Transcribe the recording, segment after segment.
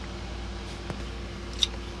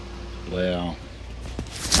Well,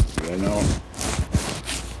 you know,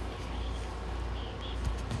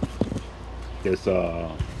 it's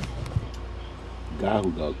a guy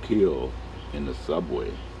who got killed in the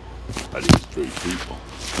subway by these three people.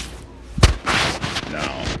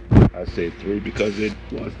 Now, I say three because it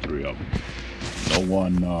was three of them. No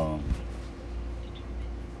one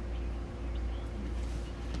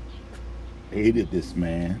hated this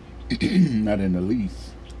man, not in the least.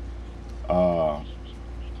 Uh,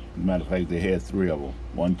 Matter of fact, they had three of them.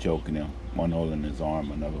 One choking him, one holding his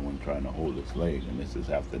arm, another one trying to hold his leg. And this is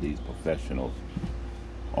after these professionals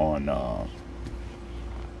on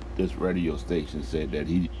this radio station said that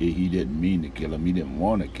he didn't mean to kill him. He didn't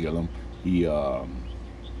want to kill him. He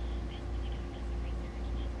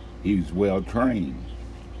he's well trained.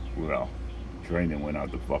 Well, training went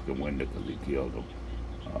out the fucking window because he killed him.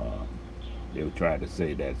 Uh, they were trying to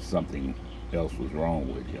say that something else was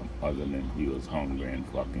wrong with him other than he was hungry and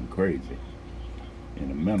fucking crazy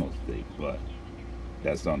in a mental state. But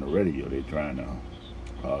that's on the radio. They're trying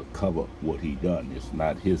to cover what he done. It's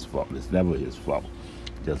not his fault. It's never his fault.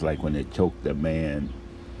 Just like when they choked the man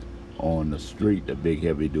on the street, the big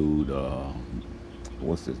heavy dude,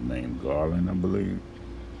 what's his name, Garland, I believe.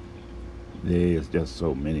 There's just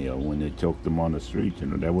so many of them. When they choked him on the street,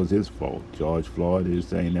 that was his fault. George Floyd is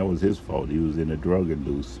saying that was his fault. He was in a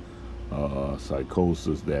drug-induced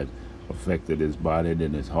psychosis that affected his body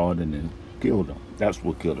and his heart and then killed him. That's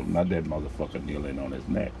what killed him, not that motherfucker kneeling on his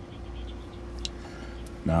neck.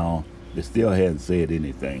 Now, they still hadn't said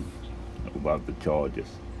anything about the charges.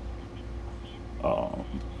 Um,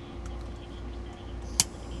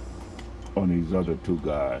 on these other two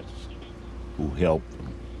guys who help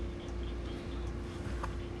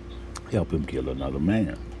him kill another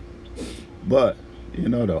man. But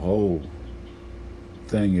the whole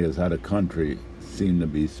thing is how the country seemed to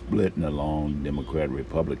be splitting along Democrat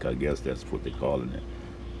Republic. I guess that's what they're calling it.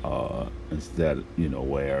 Instead,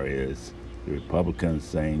 whereas the Republicans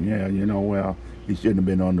saying, yeah, well, he shouldn't have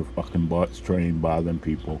been on the fucking bus train bothering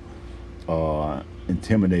people,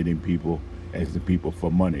 intimidating people, asking people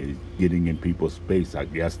for money, getting in people's space. I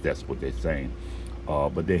guess that's what they're saying.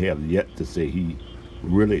 But they have yet to say he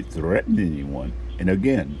really threatened anyone. And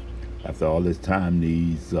again, after all this time,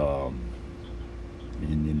 these, and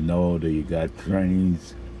that you got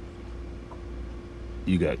trains,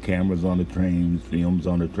 you got cameras on the trains, films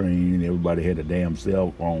on the train, everybody had a damn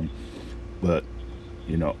cell phone. But,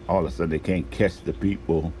 all of a sudden they can't catch the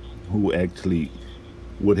people who actually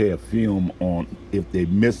would have film on if they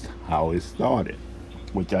missed how it started,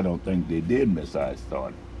 which I don't think they did miss how it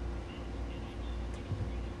started.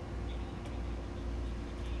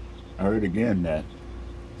 I heard again that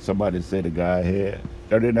somebody said a guy had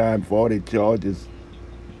 39, 40 charges,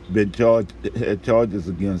 had charges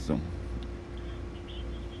against him.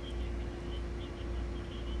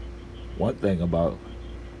 One thing about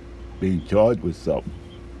being charged with something,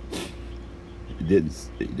 it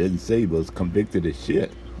didn't say he was convicted of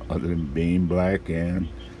shit other than being black and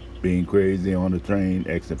being crazy on the train,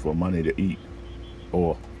 asking for money to eat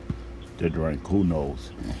or to drink. Who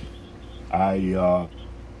knows?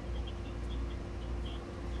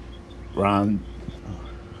 Ron,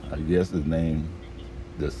 I guess his name,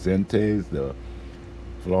 DeSantis, the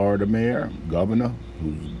Florida mayor, governor,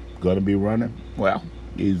 who's going to be running. Well,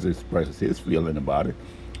 he's expressed his feeling about it,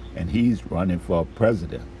 and he's running for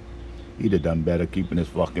president. He'd have done better keeping his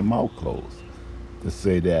fucking mouth closed to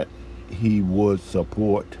say that he would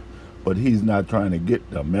support, but he's not trying to get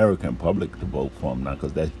the American public to vote for him now,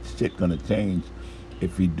 because that shit gonna change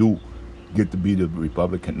if he do get to be the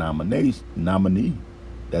Republican nominee.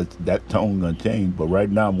 That tone gonna change. But right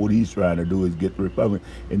now, what he's trying to do is get the Republican,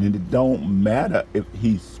 and then it don't matter if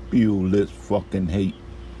he spew this fucking hate,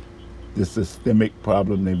 the systemic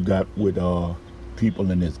problem they've got with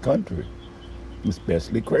people in this country,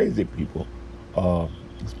 especially crazy people,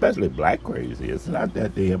 especially black crazy. It's not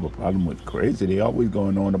that they have a problem with crazy. They always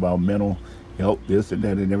going on about mental health, this and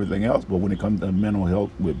that and everything else. But when it comes to mental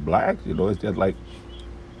health with blacks, it's just like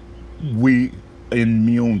we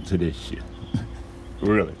immune to this shit.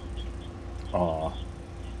 Really. But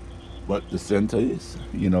the DeSantis,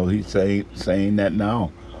 he's saying that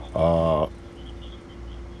now.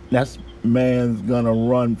 That man's gonna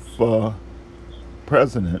run for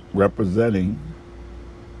president, representing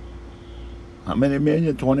how many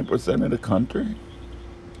million? 20% of the country,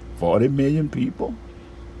 40 million people,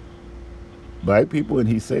 black people, and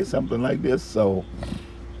he says something like this. So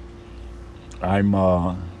I'm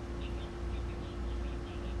a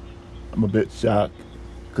bit shocked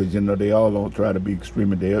because they all don't try to be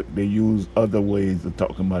extreme. They use other ways of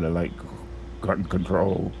talking about it, like gun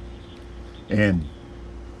control and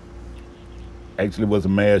Actually, was a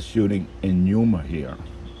mass shooting in Yuma here.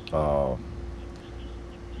 Uh,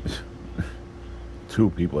 Two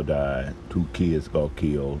people died. Two kids got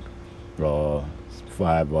killed. Uh,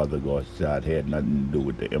 Five other got shot. Had nothing to do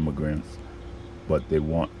with the immigrants, but they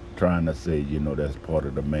want trying to say, that's part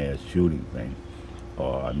of the mass shooting thing.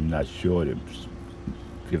 I'm not sure. The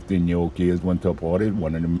 15-year-old kids went to a party.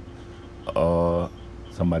 One of them, uh,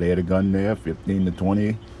 somebody had a gun there, 15 to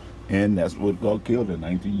 20, and that's what got killed, a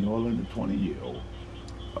 19-year-old and a 20-year-old.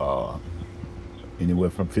 Uh, Anywhere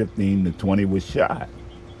from 15 to 20 was shot.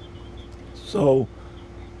 So,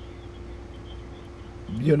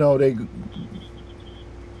 they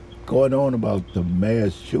going on about the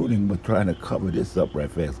mass shooting, but trying to cover this up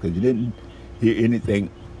right fast because you didn't hear anything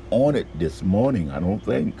on it this morning, I don't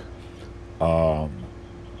think, um,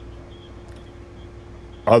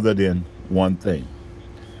 other than one thing.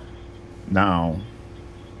 Now,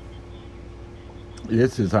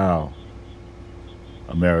 this is how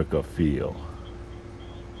America feel.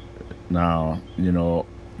 Now,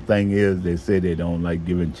 thing is, they say they don't like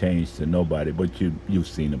giving change to nobody, but you've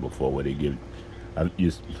seen it before where they give. I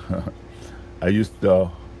used I used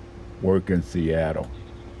to work in Seattle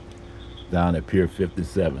down at Pier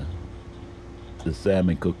 57, the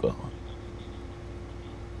salmon cooker.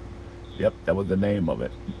 Yep, that was the name of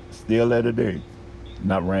it. Still there today.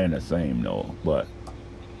 Not ran the same though, but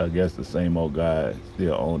I guess the same old guy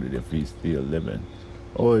still owned it if he's still living.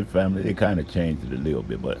 Or his family, they kind of changed it a little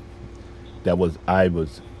bit, but that was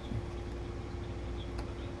Ivor's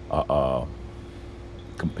uh, uh,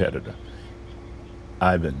 competitor,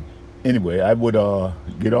 Ivan. Anyway, I would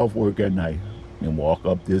get off work at night and walk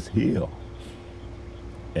up this hill,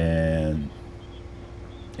 and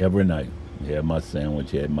every night had my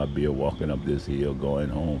sandwich, had my beer, walking up this hill, going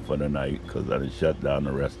home for the night because I done shut down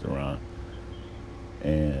the restaurant.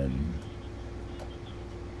 And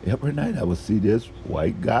every night I would see this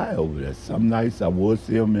white guy over there. Some nights I would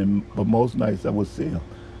see him, but most nights I would see him.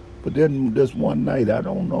 But then this one night, I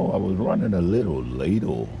don't know, I was running a little late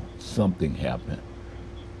or something happened.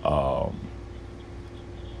 Um,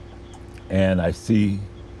 and I see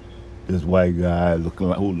this white guy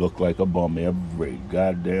who looked like a bum every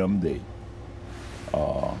goddamn day.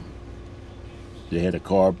 Uh, they had a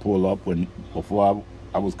car pull up before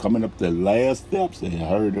I was coming up the last steps. They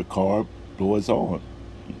heard the car doors on,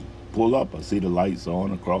 pull up. I see the lights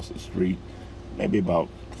on across the street, maybe about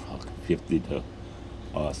 50 to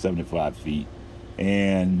 75 feet.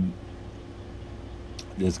 And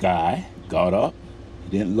this guy got up.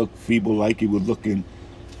 He didn't look feeble like he was looking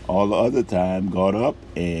all the other time. Got up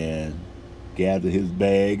and gathered his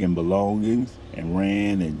bag and belongings and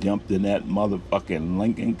ran and jumped in that motherfucking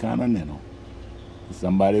Lincoln Continental.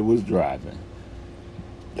 Somebody was driving.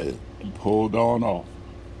 They pulled on off.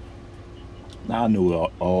 Now I knew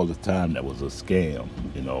all the time that was a scam,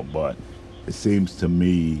 but it seems to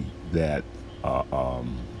me that uh,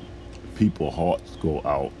 um, people hearts go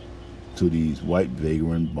out to these white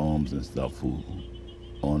vagrant bums and stuff who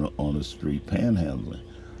on the street panhandling.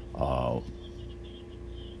 Uh,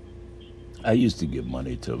 I used to give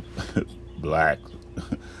money to blacks,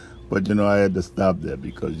 but I had to stop that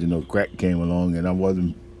because crack came along and I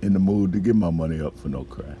wasn't in the mood to give my money up for no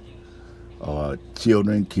crack.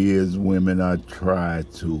 Children, kids, women, I try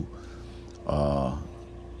to, uh,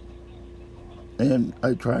 and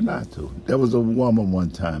I try not to. There was a woman one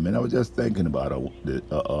time, and I was just thinking about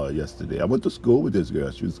her yesterday. I went to school with this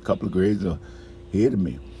girl. She was a couple of grades ahead of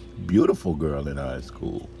me. Beautiful girl in high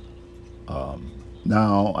school. Um,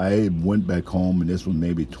 Now, I went back home, and this was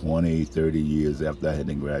maybe 20, 30 years after I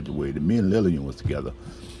had graduated. Me and Lillian was together,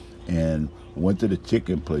 and went to the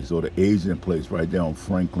chicken place, or the Asian place right there on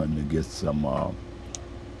Franklin to get some, oh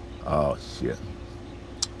shit,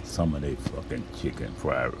 some of they fucking chicken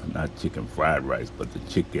fried, not chicken fried rice, but the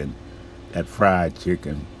chicken, that fried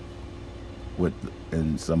chicken with,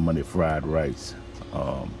 and some of the fried rice,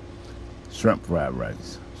 um, shrimp fried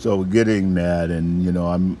rice. So we're getting that, and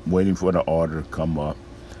I'm waiting for the order to come up.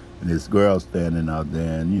 And this girl standing out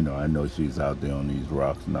there, and I know she's out there on these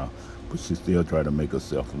rocks now, but she still trying to make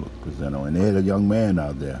herself look presentable. And they had a young man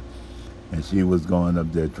out there, and she was going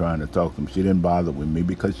up there trying to talk to him. She didn't bother with me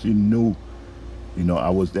because she knew, I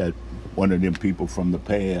was that one of them people from the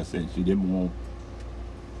past, and she didn't want,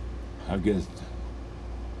 I guess,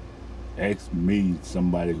 ask me,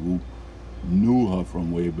 somebody who knew her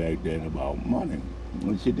from way back then, about money.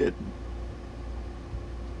 And she didn't.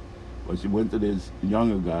 But she went to this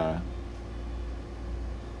younger guy,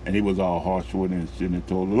 and he was all harsh with her and shit, and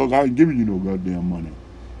told her, "Look, I ain't giving you no goddamn money."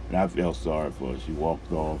 And I felt sorry for her. She walked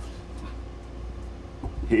off,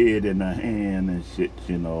 head in her hand and shit,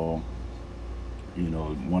 You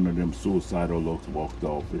know, one of them suicidal looks walked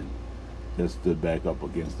off and just stood back up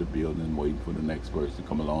against the building waiting for the next person to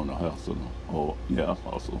come along to hustle. Or, yeah,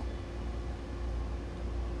 hustle.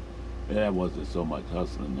 That wasn't so much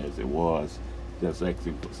hustling as it was just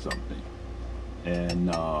asking for something.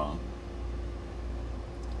 And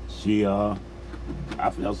she, I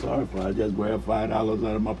felt sorry for her. I just grabbed $5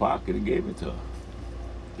 out of my pocket and gave it to her.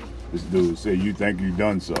 This dude said, "You think you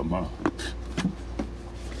done something, huh?"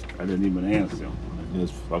 I didn't even answer him. I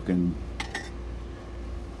just fucking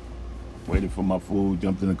waited for my food,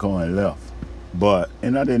 jumped in the car, and left.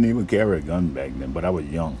 And I didn't even carry a gun back then, but I was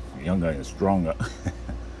younger and stronger.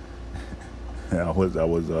 I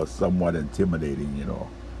was somewhat intimidating, you know.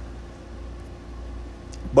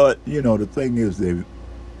 But, you know, the thing is, they've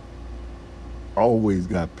always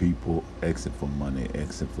got people asking for money,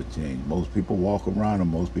 asking for change. Most people walk around and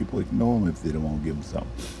most people ignore them if they don't want to give them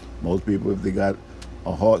something. Most people, if they got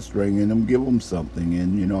a heartstring in them, give them something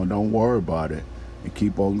and, you know, don't worry about it and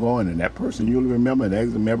keep on going. And that person you'll remember and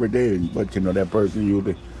ask them every day. But, you know, that person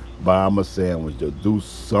usually buy them a sandwich or do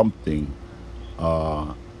something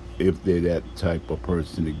uh, if they're that type of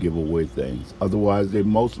person to give away things. Otherwise, they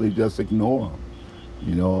mostly just ignore them.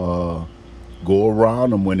 You know, go around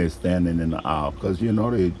them when they're standing in the aisle because, you know,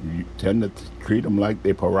 they you tend to treat them like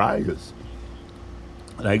they're pariahs,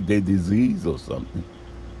 like they're disease or something.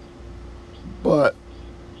 But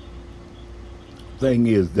thing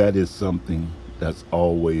is, that is something that's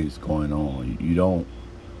always going on. You don't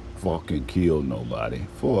fucking kill nobody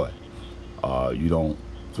for it. You don't.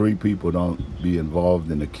 Three people don't be involved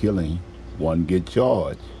in the killing. One get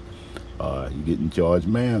charged. You getting charged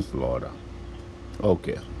manslaughter.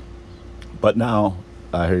 Okay. But now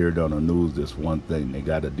I heard on the news this one thing. They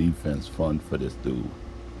got a defense fund for this dude.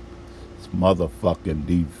 This motherfucking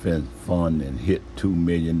defense fund and hit $2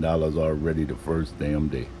 million already the first damn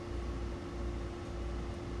day.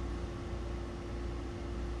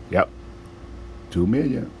 Yep, 2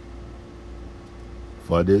 million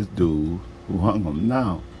for this dude who hung him.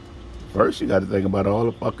 Now, first you got to think about all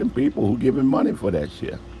the fucking people who giving money for that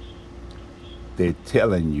shit. They're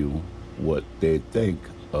telling you what they think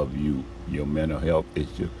of you, your mental health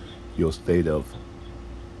issue, your state of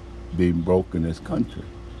being broke in this country.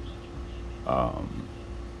 Um,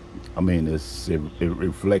 I mean, it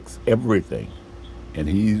reflects everything. And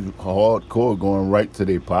he's hardcore going right to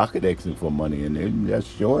their pocket asking for money, and they're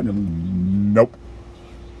just showing them, nope,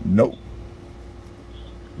 nope.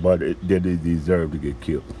 But did they deserve to get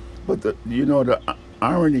killed? But you know, the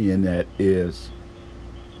irony in that is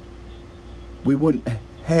we wouldn't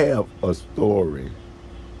have a story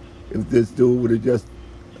if this dude would have just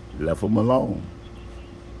left him alone.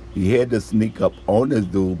 He had to sneak up on this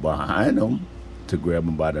dude behind him to grab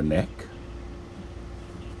him by the neck.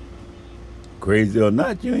 Crazy or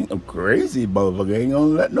not, you ain't a crazy motherfucker. Ain't gonna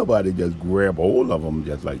let nobody just grab hold of him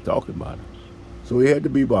just like talking about him. So he had to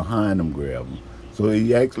be behind him, grab him. So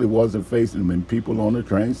he actually wasn't facing him. And people on the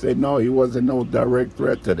train said, no, he wasn't no direct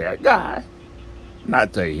threat to that guy.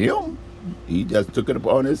 Not to him. He just took it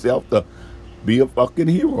upon himself to be a fucking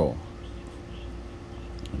hero.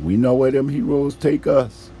 We know where them heroes take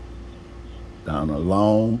us. Down a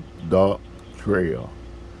long, dark trail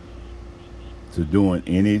to doing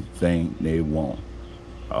anything they want.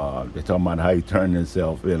 They're talking about how he turned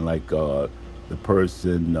himself in like the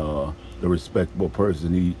person, the respectable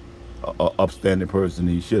person upstanding person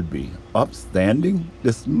he should be. Upstanding?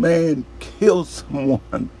 This man killed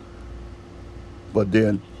someone. But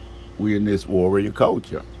then we in this warrior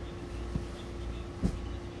culture.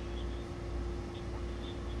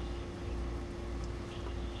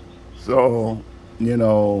 So, you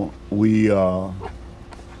know, we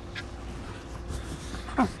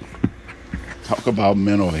talk about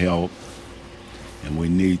mental health and we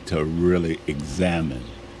need to really examine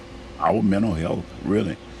our mental health,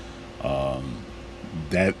 really. Um,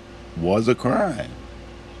 that was a crime.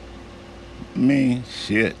 I mean,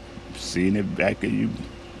 shit. Seen it back at you.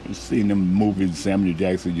 Seen them movies Samuel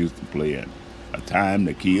Jackson used to play in. A Time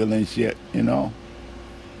to Kill and shit, you know.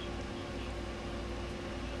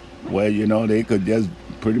 Where, you know, they could just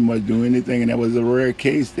pretty much do anything, and that was a rare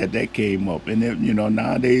case that came up. And then, you know,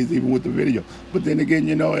 nowadays, even with the video. But then again,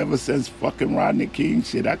 you know, ever since fucking Rodney King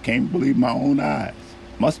shit, I can't believe my own eyes.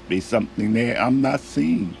 Must be something there I'm not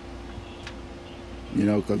seeing. You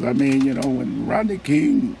know, because I mean, you know, when Rodney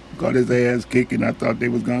King got his ass kicking, I thought they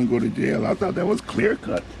was gonna go to jail. I thought that was clear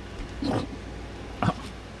cut.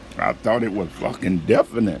 I thought it was fucking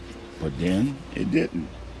definite, but then it didn't.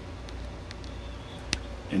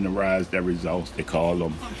 In the rise that results, they call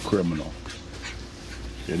them criminal.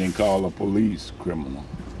 They didn't call the police criminal,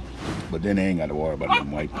 but then they ain't got to worry about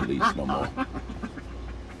them white police no more.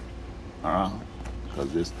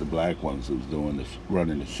 Because it's the black ones who's doing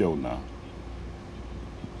running the show now.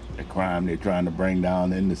 The crime they're trying to bring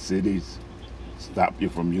down in the cities, stop you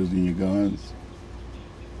from using your guns.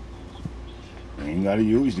 You ain't gotta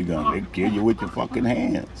use your gun. They kill you with your fucking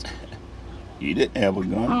hands. He didn't have a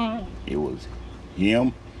gun. It was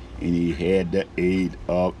him, and he had the aid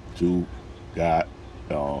of two God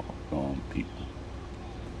people.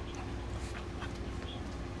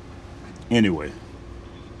 Anyway,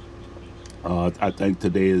 I think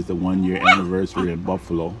today is the 1 year anniversary in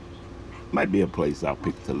Buffalo. Might be a place I'll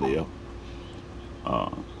pick to live,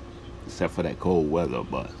 except for that cold weather,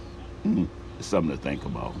 but it's something to think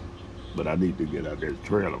about. But I need to get out there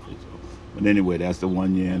trailer for sure. But anyway, that's the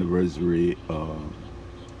 1 year anniversary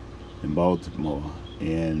in Baltimore.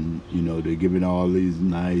 And, they're giving all these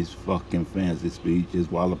nice fucking fancy speeches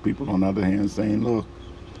while the people on the other hand saying, look,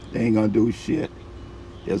 they ain't gonna do shit.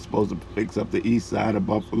 They're supposed to fix up the east side of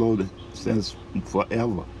Buffalo since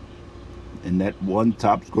forever. And that one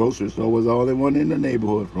Tops grocery store was the only one in the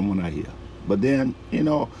neighborhood from what I hear. But then,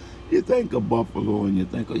 you think of Buffalo and you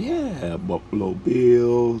think of, yeah, Buffalo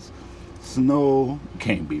Bills, snow,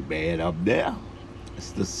 can't be bad up there.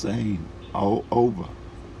 It's the same all over.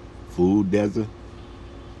 Food desert,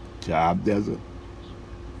 job desert,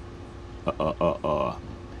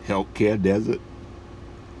 healthcare desert.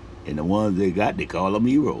 And the ones they got, they call them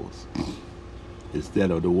heroes.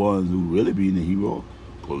 Instead of the ones who really be the hero,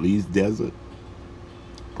 police desert,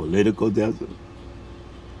 political desert.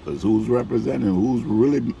 Because who's representing, who's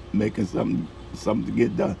really making something to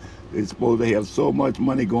get done? They're supposed to have so much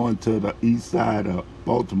money going to the east side of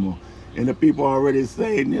Baltimore. And the people are already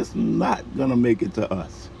saying it's not going to make it to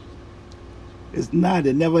us. It's not.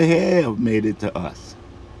 They never have made it to us.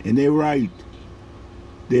 And they're right.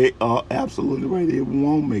 They are absolutely right. They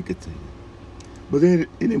won't make it to you. But then,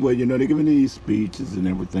 anyway, they're giving these speeches and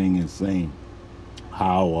everything and saying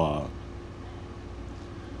how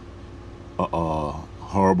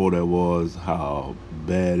horrible that was, how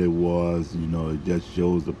bad it was. It just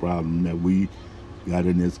shows the problem that we got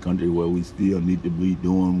in this country where we still need to be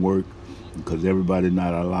doing work because everybody's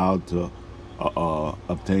not allowed to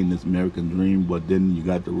obtain this American dream. But then you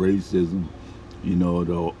got the racism, the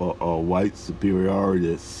white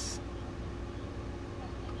superiorities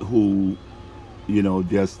who,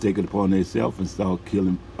 just take it upon themselves and start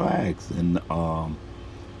killing blacks. And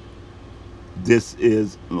this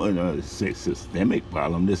is a systemic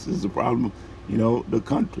problem. This is a problem, the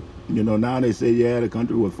country. Now they say, yeah, the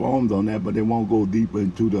country was formed on that, but they won't go deeper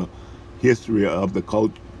into the history of the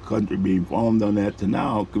country being formed on that to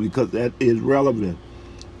now, because that is relevant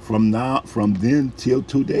from then till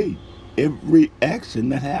today. Every action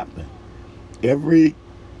that happened, every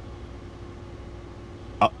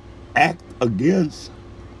act against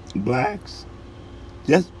blacks,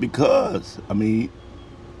 just because,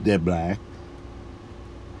 they're black,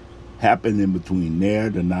 happened in between there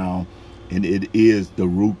to now, and it is the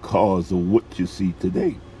root cause of what you see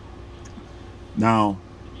today. Now,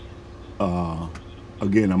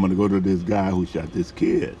 again, I'm going to go to this guy who shot this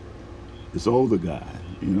kid, this older guy.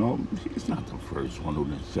 He's not the first one who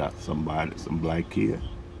done shot somebody, some black kid.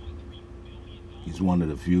 He's one of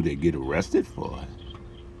the few that get arrested for it.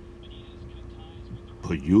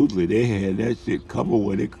 But usually they had that shit covered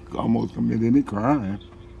where they could almost commit any crime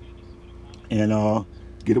and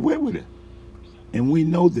get away with it. And we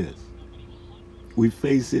know this. We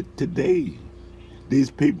face it today.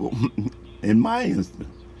 These people, in my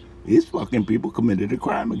instance, these fucking people committed a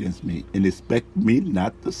crime against me and expect me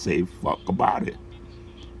not to say fuck about it.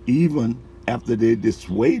 Even after they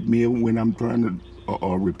dissuade me when I'm trying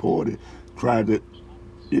to report it, try to,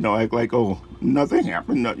 act like, oh, nothing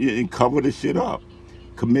happened, and cover the shit up,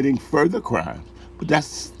 committing further crimes. But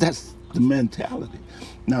that's the mentality.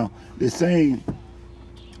 Now, they're saying,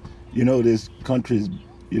 this country's,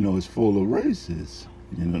 is full of racists.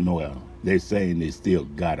 No, they're saying they still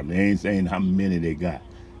got them. They ain't saying how many they got.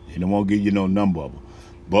 They don't want to give you no number of them.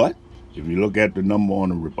 But if you look at the number on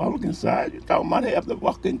the Republican side, you're talking about half the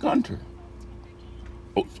fucking country.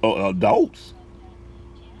 Adults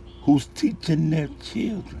who's teaching their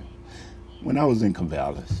children. When I was in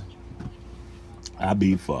Corvallis, I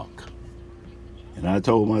be fuck. And I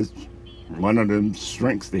told one of them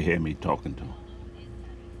strengths they had me talking to.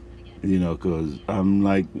 Because I'm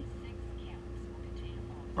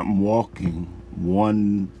walking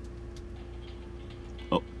one.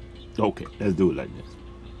 Oh, okay, let's do it like this.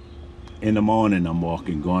 In the morning, I'm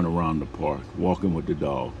walking, going around the park, walking with the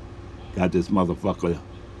dog. Got this motherfucker,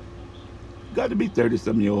 got to be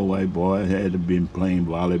 30-something-year-old white boy, had to been playing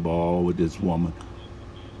volleyball with this woman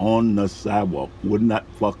on the sidewalk, would not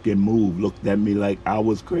fucking move, looked at me like I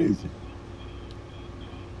was crazy.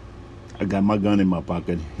 I got my gun in my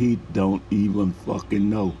pocket. He don't even fucking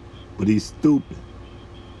know. But he's stupid.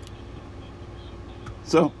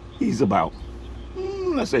 So he's about,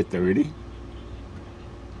 let's say 30.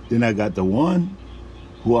 Then I got the one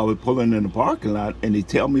who I was pulling in the parking lot, and he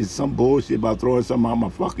tell me some bullshit about throwing something out my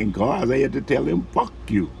fucking car. I had to tell him, fuck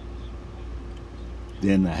you.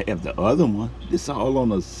 Then I have the other one. This all on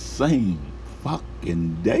the same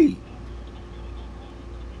fucking day.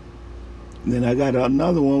 And then I got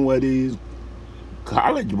another one where these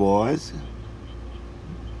college boys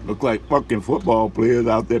look like fucking football players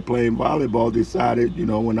out there playing volleyball decided,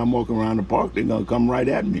 when I'm walking around the park, they're going to come right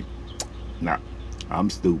at me. Nah, I'm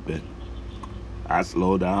stupid. I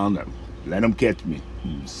slow down, let them catch me.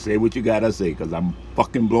 Say what you got to say, because I'm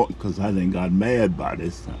fucking blown, because I done got mad by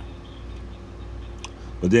this time.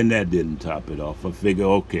 But then that didn't top it off. I figure,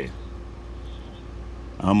 okay,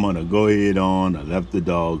 I'm going to go ahead on. I left the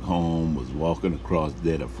dog home, was walking across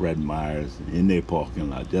there to Fred Meyer's in their parking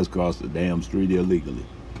lot, just across the damn street illegally.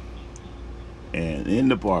 And in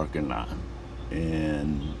the parking lot.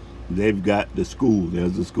 And they've got the school.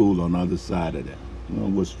 There's a school on the other side of that.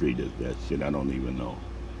 What street is that shit? I don't even know.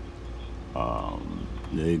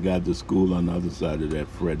 They got the school on the other side of that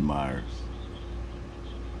Fred Meyer's.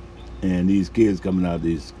 And these kids coming out of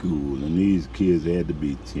this school, and these kids had to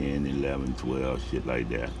be 10, 11, 12, shit like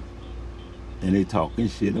that. And they talking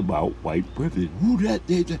shit about white privilege. Who that,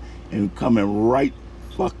 and coming right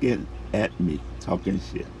fucking at me, talking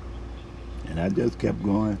shit. And I just kept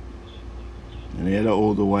going. And they had an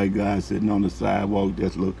older white guy sitting on the sidewalk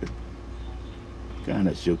just looking. Kind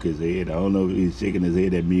of shook his head. I don't know if he's shaking his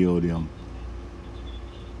head at me or them.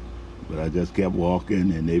 But I just kept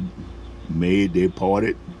walking, and they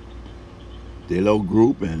parted their little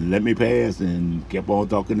group and let me pass and kept on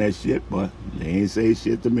talking that shit, but they ain't say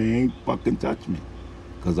shit to me, ain't fucking touch me.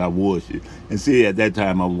 Because I would shit. And see, at that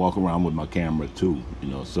time, I would walk around with my camera too,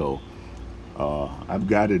 so I've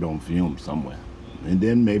got it on film somewhere. And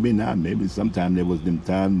then maybe not. Maybe sometime there was them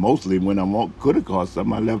times, mostly when I could have caught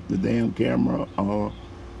something, I left the damn camera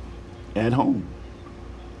at home.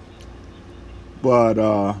 But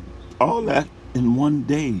all that in one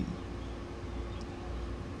day.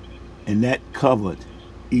 And that covered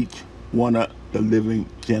each one of the living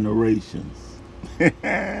generations.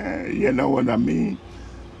 You know what I mean?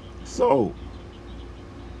 So,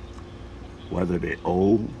 whether they're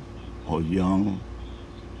old or young,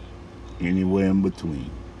 anywhere in between,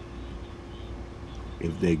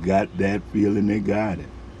 if they got that feeling, they got it.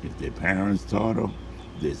 If their parents taught them,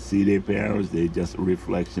 they see their parents, they're just a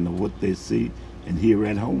reflection of what they see and hear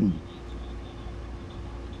at home.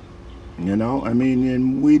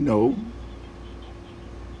 And we know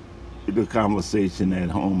the conversation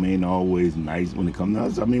at home ain't always nice when it comes to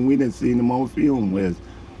us. We didn't see them on film where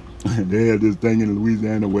they had this thing in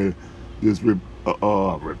Louisiana where this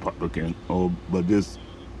Republican, but this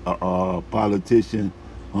politician,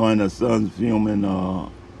 her and her son's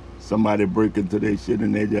filming somebody breaking into their shit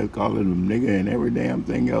and they just calling them nigga and every damn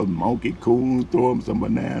thing else, monkey, coon, throw them some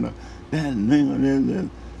banana, that nigga,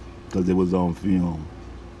 because it was on film.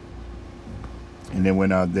 And they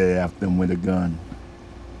went out there after him with a gun.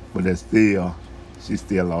 But she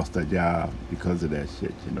still lost her job because of that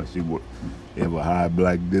shit. She worked in a high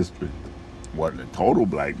black district. Wasn't a total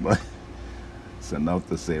black, but it's enough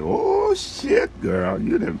to say, oh shit, girl,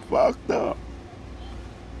 you done fucked up.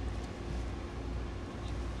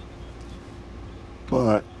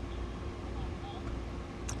 But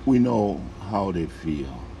we know how they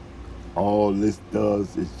feel. All this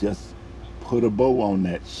does is just put a bow on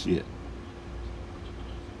that shit.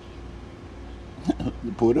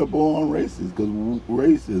 Put a bow on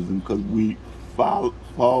racism, because we fall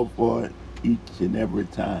for it each and every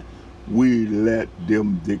time. We let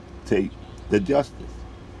them dictate the justice.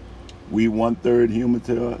 We 1/3 human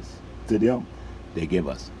to us, to them. They give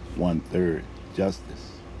us 1/3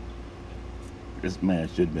 justice. This man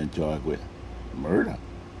should have been charged with murder.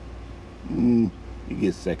 You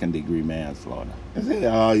get 2nd-degree manslaughter. I say,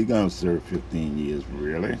 oh, you're going to serve 15 years,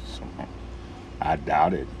 really? I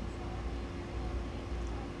doubt it.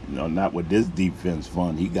 Not with this defense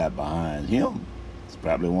fund he got behind him. He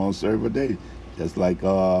probably won't serve a day. Just like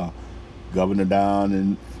governor down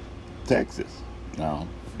in Texas. Now,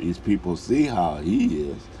 these people see how he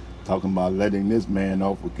is, talking about letting this man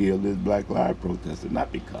off or kill this Black Lives protester,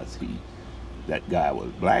 not because that guy was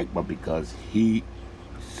black, but because he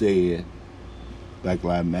said Black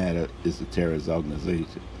Lives Matter is a terrorist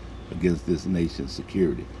organization against this nation's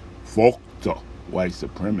security. Fuck the white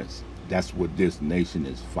supremacists. That's what this nation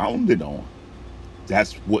is founded on.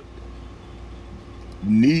 That's what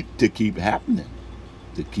need to keep happening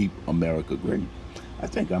to keep America great. I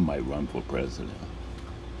think I might run for president.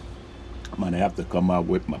 I might have to come out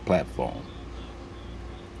with my platform.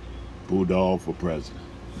 Bulldog for president.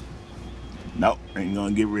 No, ain't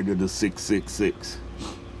gonna get rid of the 666.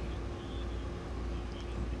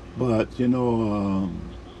 But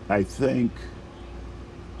I think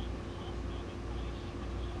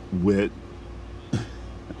with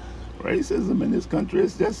racism in this country,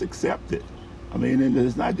 it's just accepted. I mean, and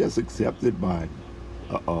it's not just accepted by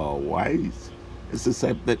whites; it's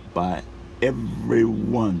accepted by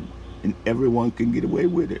everyone, and everyone can get away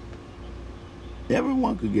with it.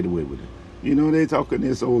 Everyone can get away with it. They talking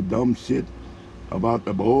this old dumb shit about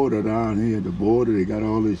the border down here. The border, they got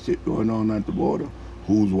all this shit going on at the border.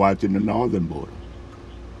 Who's watching the northern border?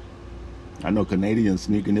 I know Canadians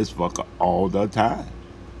sneaking this fucker all the time.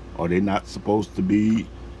 Are they not supposed to be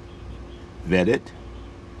vetted?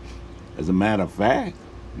 As a matter of fact,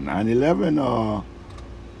 9/11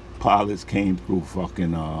 pilots came through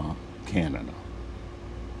fucking Canada.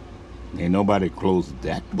 Ain't nobody closed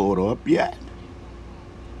that border up yet,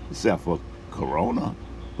 except for Corona.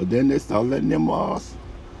 But then they start letting them what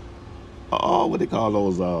they call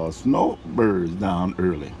those snowbirds down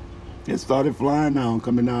early. It started flying down,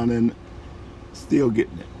 coming down, and still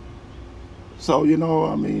getting it. So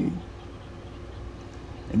I mean,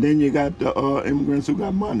 and then you got the immigrants who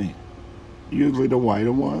got money, usually the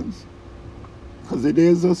whiter ones, because it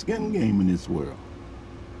is a skin game in this world.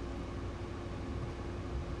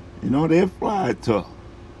 They fly to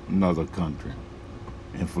another country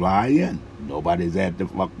and fly in. Nobody's at the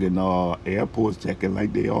fucking airports checking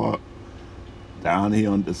like they are down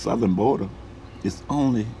here on the southern border. It's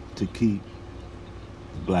only to keep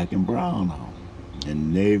the black and brown out.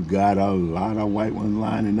 And they've got a lot of white ones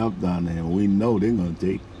lining up down there. And we know they're going to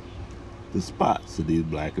take the spots of these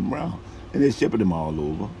black and brown. And they're shipping them all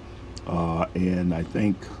over. And I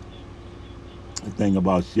think the thing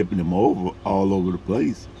about shipping them over all over the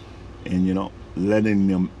place and, letting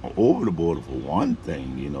them over the border for one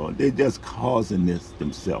thing, they're just causing this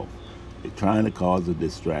themselves. They're trying to cause a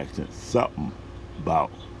distraction. Something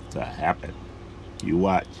about to happen. You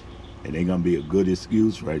watch. And they're going to be a good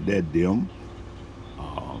excuse right there, them.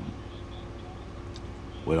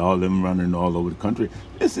 With all them running all over the country.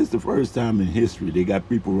 This is the first time in history they got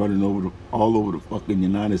people running all over the fucking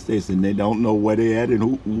United States and they don't know where they at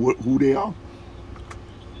and who they are.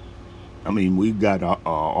 I mean, we got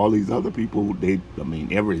all these other people.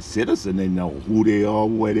 Every citizen, they know who they are,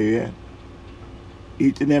 where they at.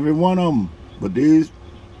 Each and every one of them. But these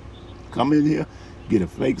come in here, get a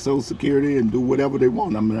fake Social Security and do whatever they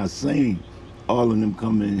want. I'm not saying all of them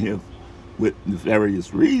come in here with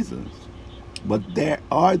nefarious reasons. But there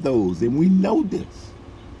are those, and we know this.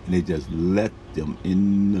 And they just let them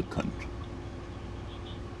in the country.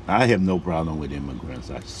 I have no problem with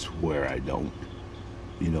immigrants. I swear I don't.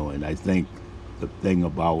 And I think the thing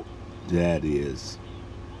about that is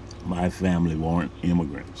my family weren't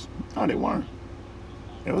immigrants. No, they weren't.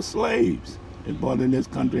 They were slaves. They born in this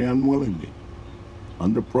country unwillingly,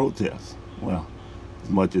 under protest. Well, as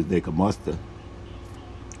much as they could muster.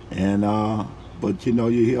 And but you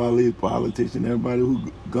hear all these politicians, everybody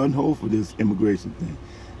who gun ho for this immigration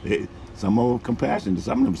thing. Some of them compassionate.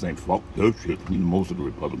 Some of them saying fuck that shit. Most of the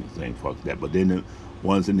Republicans saying fuck that. But then the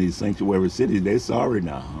ones in these sanctuary cities, they're sorry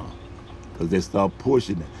now, because they start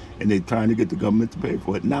pushing it and they're trying to get the government to pay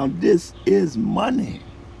for it. Now this is money,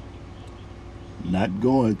 not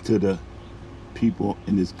going to the people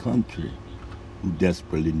in this country who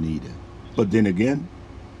desperately need it. But then again,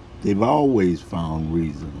 they've always found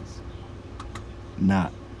reasons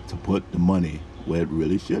not to put the money where it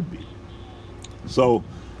really should be. So,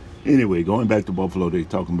 anyway, going back to Buffalo, they're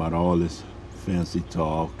talking about all this fancy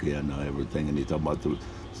talk and everything, and they talk about the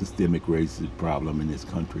systemic racism problem in this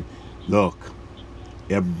country. Look,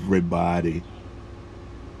 everybody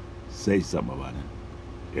say something about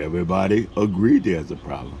it. Everybody agree there's a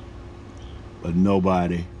problem, but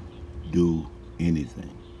nobody do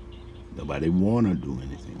anything. Nobody want to do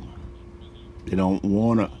anything. They don't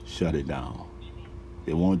want to shut it down.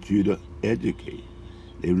 They want you to educate.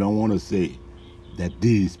 They don't want to say that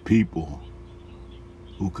these people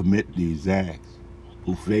who commit these acts,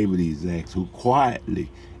 who favor these acts, who quietly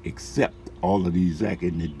accept all of these acts,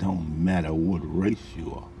 and it don't matter what race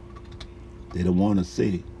you are. They don't want to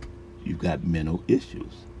say you've got mental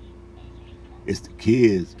issues. It's the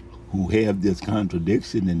kids who have this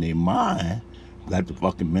contradiction in their mind got the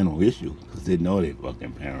fucking mental issue because they know their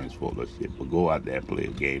fucking parents full of shit, but go out there and play a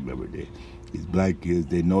game every day. These black kids,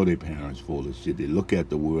 they know their parents full of shit. They look at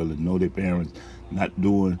the world and know their parents not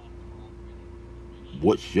doing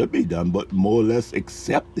what should be done, but more or less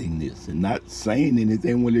accepting this and not saying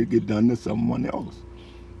anything when it get done to someone else.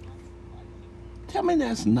 Tell me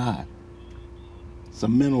that's not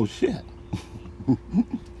some mental shit.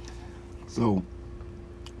 So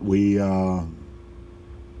we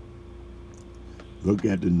look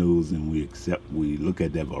at the news and we look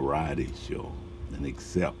at that variety show and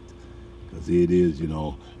accept, because it is,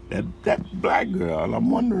 that black girl. I'm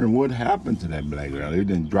wondering what happened to that black girl. They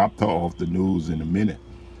done dropped her off the news in a minute.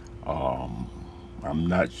 Um, I'm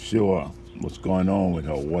not sure what's going on with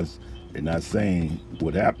her. They're not saying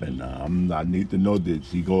what happened. I need to know, did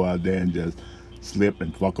she go out there and just slip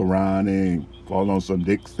and fuck around and fall on some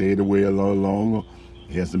dick, stayed away a little longer,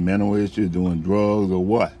 had some mental issues, doing drugs or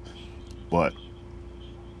what? But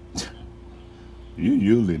you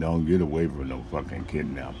usually don't get away from no fucking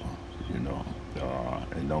kidnapper, you know,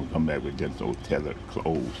 and don't come back with just no tethered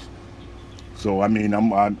clothes. So I mean,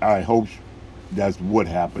 I hope that's what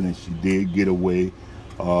happened, and she did get away.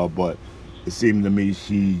 But it seemed to me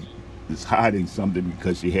she is hiding something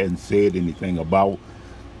because she hadn't said anything about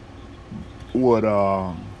what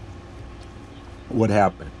what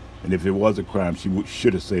happened. And if it was a crime, she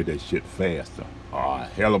should have said that shit faster, a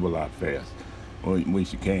hell of a lot faster when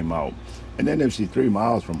she came out. And then if she's 3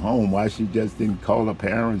 miles from home, why she just didn't call her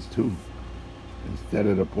parents too instead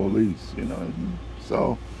of the police?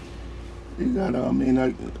 So you gotta. I mean,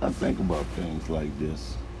 I think about things like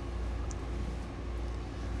this,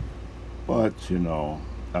 but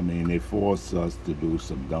I mean, they force us to do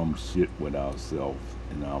some dumb shit with ourselves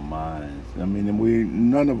in our minds. I mean, and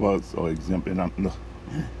none of us are exempt. And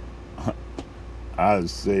I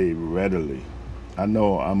say readily, I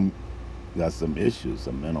know I'm got some issues,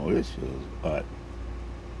 some mental issues, but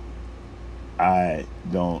I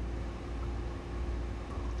don't.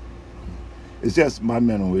 It's just my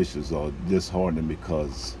mental issues are disheartening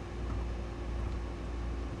because,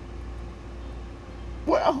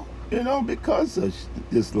 well, because of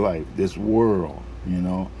this life, this world,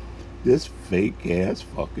 this fake ass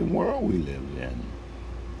fucking world we live in.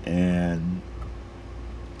 And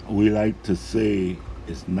we like to say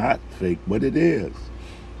it's not fake, but it is.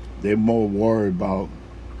 They're more worried about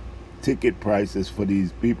ticket prices for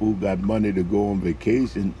these people who got money to go on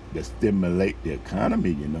vacation to stimulate the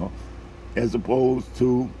economy, as opposed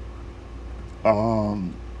to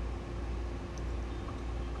um,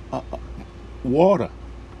 water.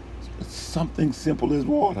 Something simple as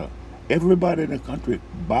water. Everybody in the country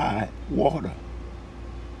buy water,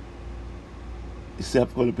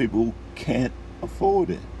 except for the people who can't afford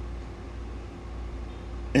it,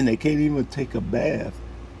 and they can't even take a bath.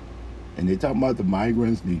 And they talking about the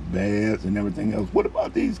migrants need baths and everything else. What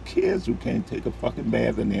about these kids who can't take a fucking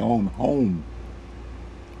bath in their own home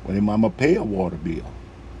when their mama pay a water bill?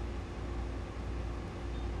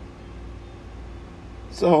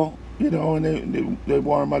 So, and they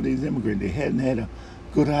worry about these immigrants. They hadn't had a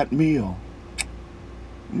good hot meal.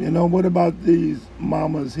 What about these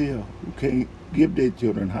mamas here who can't give their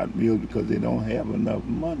children hot meals because they don't have enough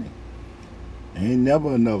money? Ain't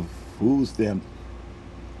never enough food stamps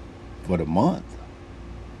for the month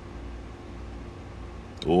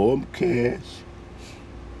or cash.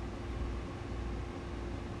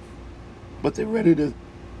 But they're ready to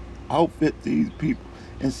outfit these people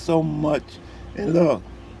and so much. And look,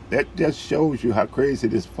 that just shows you how crazy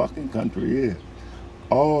this fucking country is.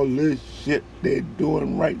 All this shit they're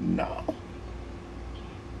doing right now,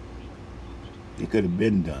 it could have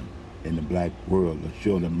been done in the black world to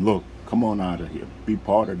show them, look, come on out of here, be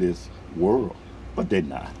part of this world. But they're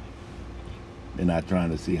not. They're not trying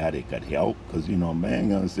to see how they could help, because a man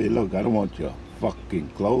gonna say, look, I don't want your fucking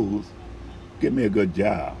clothes. Give me a good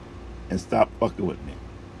job and stop fucking with me.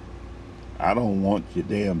 I don't want your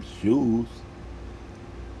damn shoes.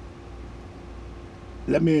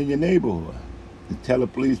 Let me in your neighborhood and tell the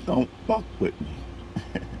police don't fuck with me.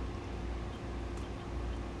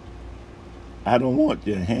 I don't want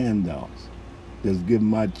your handouts. Just give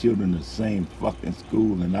my children the same fucking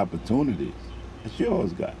school and opportunities as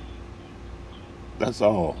yours got. That's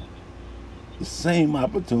all. The same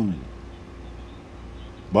opportunity.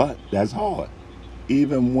 But that's hard.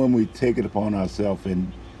 Even when we take it upon ourselves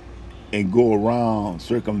and go around,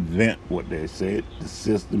 circumvent what they said, the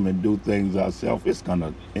system, and do things ourselves, it's going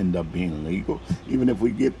to end up being legal. Even if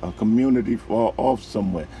we get a community far off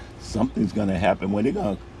somewhere, something's going to happen where they're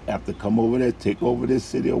going to have to come over there, take over this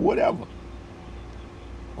city or whatever.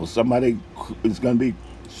 Or somebody is going to be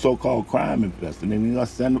so-called crime infested, and they're going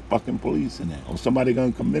to send the fucking police in there. Or somebody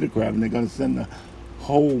going to commit a crime, and they're going to send the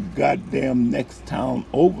whole goddamn next town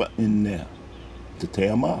over in there to tear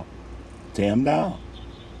them up, tear them down.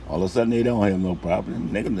 All of a sudden, they don't have no problem.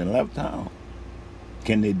 Niggas done left town.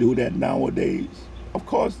 Can they do that nowadays? Of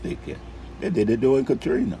course they can. They did it during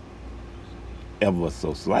Katrina. Ever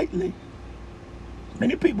so slightly.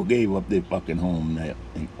 Many people gave up their fucking home now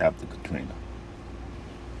after Katrina.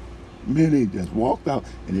 Many just walked out,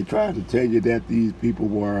 and they tried to tell you that these people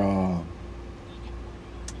were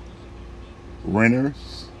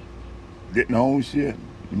renters, didn't own shit.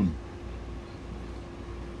 Mm.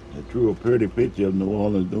 They drew a pretty picture of New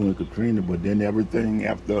Orleans during Katrina, but then everything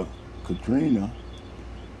after Katrina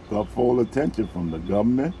got full attention from the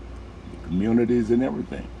government, the communities, and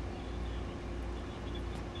everything.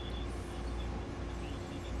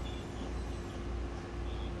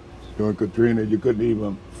 During Katrina, you couldn't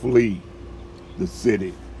even flee the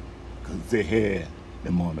city because they had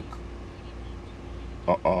them on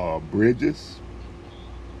the bridges,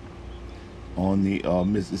 on the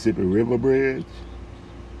Mississippi River Bridge,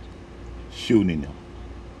 shooting them.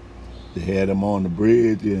 They had them on the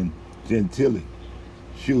bridge in Gentilly,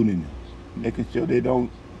 shooting them, making sure they don't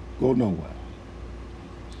go nowhere.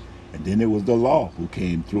 And then it was the law who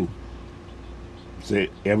came through, said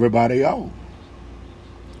everybody out,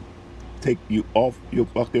 take you off your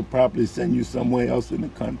fucking property, send you somewhere else in the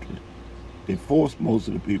country. They forced most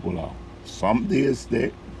of the people out. Some did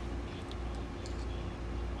stay,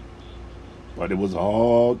 but it was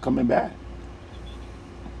all coming back.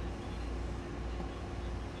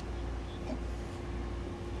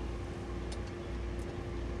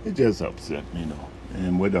 It just upset me,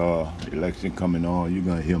 And with election coming on, you're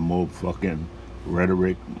gonna hear more fucking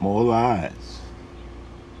rhetoric, more lies,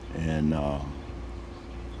 and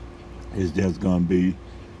it's just gonna be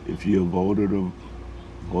if you voted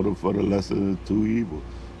for the lesser of the two evils.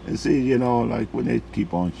 And see, like when they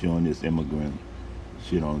keep on showing this immigrant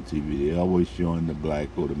shit on TV, they always showing the black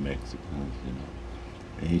or the Mexicans.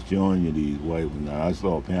 They ain't showing you these white ones. Now, I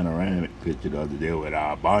saw a panoramic picture the other day with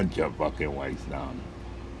a bunch of fucking whites down there.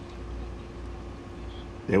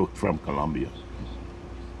 They were from Colombia.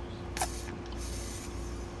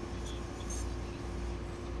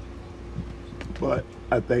 But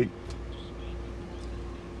I think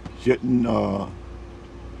shouldn't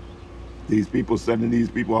these people sending these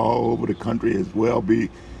people all over the country as well be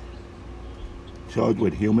charged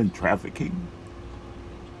with human trafficking?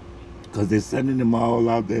 Because they're sending them all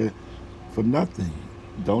out there for nothing.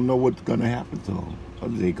 Don't know what's going to happen to them.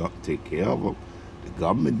 They got to take care of them. The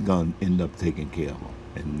government going to end up taking care of them.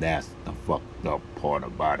 And that's the fucked up part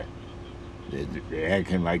about it. They're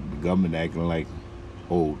acting like the government acting like,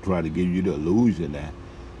 try to give you the illusion that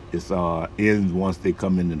it's ends once they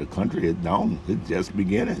come into the country. It don't. It's just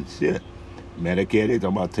beginning. Shit. Medicare, they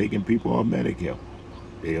talking about taking people off Medicare.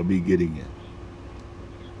 They'll be getting it.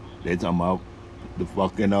 They talking about the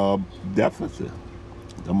fucking deficit.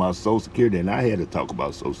 Talking about Social Security, and I had to talk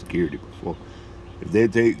about Social Security before.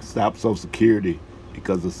 If they stop Social Security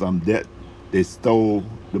because of some debt, they stole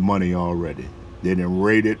the money already. They done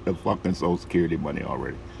raided the fucking Social Security money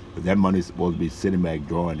already. But that money's supposed to be sitting back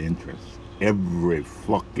drawing interest every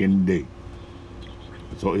fucking day.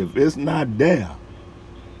 So if it's not there,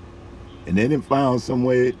 and they done found some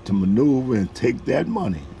way to maneuver and take that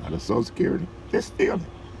money out of Social Security, they're stealing.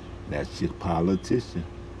 That's your politician.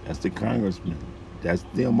 That's the congressman. That's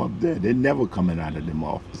them up there. They're never coming out of them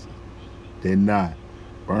offices. They're not.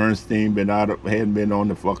 Bernstein hadn't been on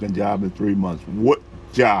the fucking job in 3 months. What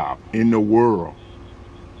job in the world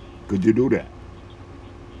could you do that?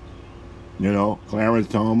 Clarence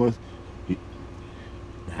Thomas,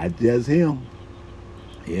 not just him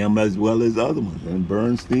as well as other ones, and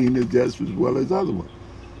Bernstein is just as well as other ones.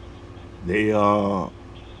 They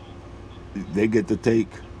get to take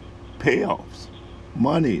payoffs,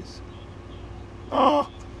 monies. Oh,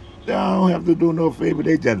 they don't have to do no favor.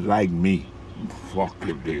 They just like me. Fuck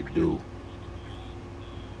if they do.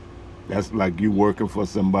 That's like you working for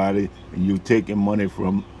somebody and you taking money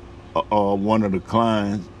from one of the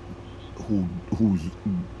clients who's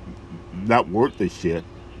not worth the shit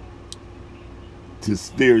to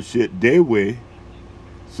steer shit their way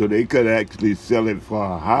so they could actually sell it for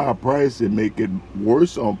a higher price and make it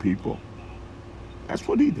worse on people. That's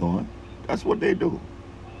what he doing. That's what they do.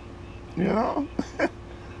 I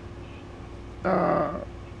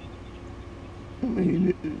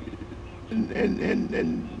mean,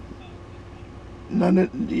 and none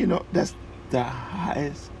of, that's the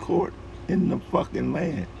highest court in the fucking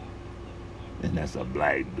land. And that's a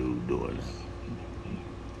black dude doing it.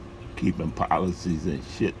 Keeping policies and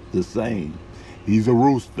shit the same. He's a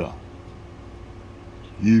rooster.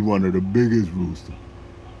 He's one of the biggest roosters.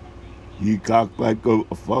 He cocked like a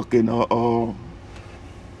fucking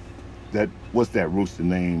what's that rooster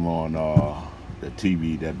name on the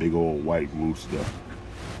TV, that big old white rooster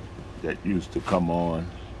that used to come on.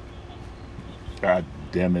 God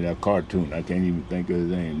damn it, a cartoon. I can't even think of his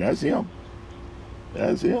name. That's him.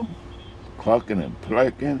 clucking and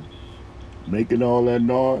plucking, making all that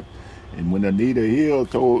noise. And when Anita Hill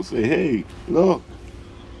say, hey, look,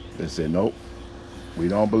 they said, nope, we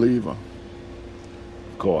don't believe her.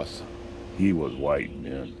 Of course, he was white,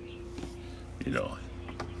 man. You know,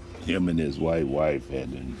 him and his white wife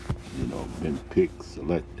had been, been picked,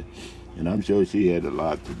 selected. And I'm sure she had a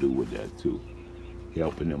lot to do with that, too,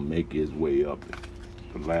 helping him make his way up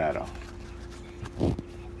the ladder.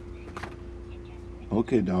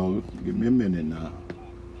 Okay, dog, give me a minute now.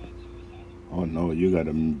 Oh, no, you got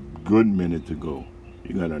a good minute to go.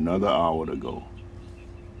 You got another hour to go.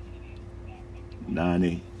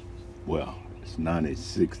 90, well, it's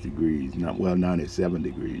 96 degrees, 97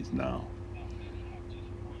 degrees now.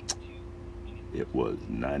 It was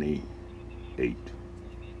 98.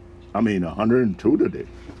 102 today.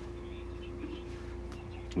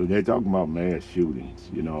 They're talking about mass shootings.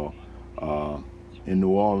 In New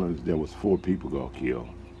Orleans, there was 4 people got killed.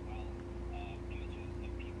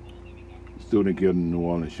 Student killed in New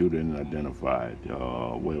Orleans shooting identified.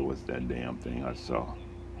 Where was that damn thing I saw?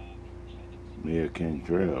 Mayor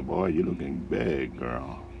Cantrell, boy, you looking bad,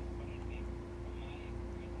 girl.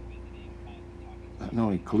 I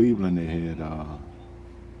know in Cleveland they had,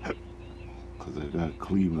 because I got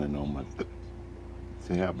Cleveland on my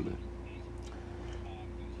tablet.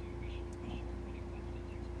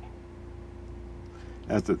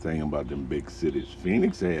 That's the thing about them big cities.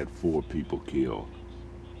 Phoenix had 4 people killed.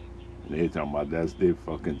 And they're talking about that's their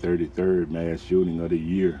fucking 33rd mass shooting of the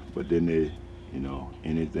year. But then they,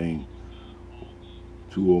 anything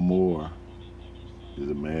 2 or more is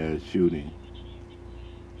a mass shooting.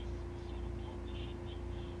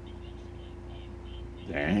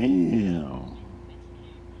 Damn.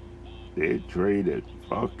 They traded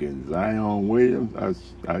fucking Zion Williams.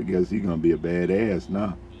 I guess he's gonna be a badass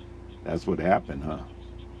now. That's what happened, huh?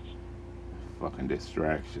 Fucking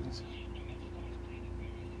distractions.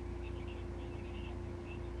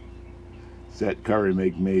 Seth Curry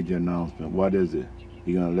make major announcement. What is it?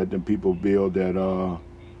 He gonna let them people build that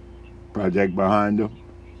project behind him?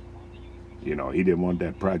 He didn't want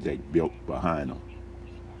that project built behind him.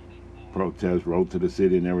 Protests wrote to the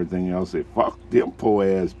city and everything else. Say, fuck them poor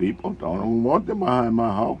ass people. Don't want them behind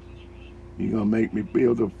my house. You gonna make me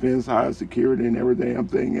build a fence, high security, and every damn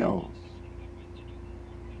thing else.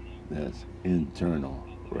 That's internal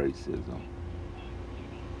racism.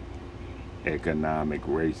 Economic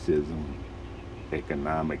racism.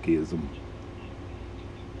 Economicism.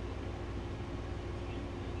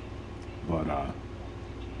 But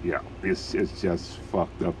yeah, it's just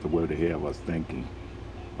fucked up the way they have us thinking.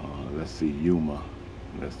 Let's see, Yuma.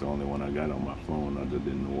 That's the only one I got on my phone other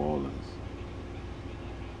than New Orleans.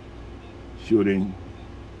 Shooting.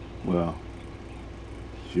 Well,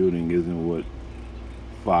 shooting isn't what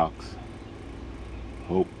Fox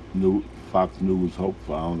News hope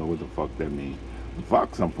for. I don't know what the fuck that means.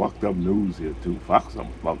 Fox some fucked up news here too. Fox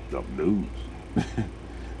some fucked up news.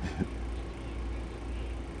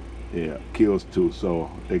 Yeah, kills 2, so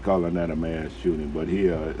they calling that a mass shooting. But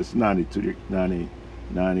here it's 90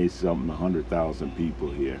 something, 100,000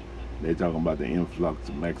 people here. They talking about the influx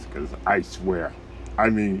of Mexicans. I swear,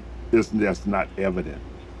 it's just not evident.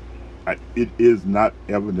 It is not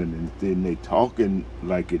evident, and then they talking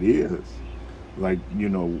like it is. Like,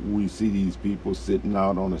 we see these people sitting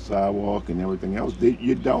out on the sidewalk and everything else.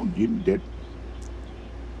 You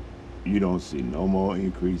don't see no more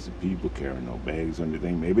increase of people carrying no bags or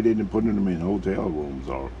anything. Maybe they didn't put them in hotel rooms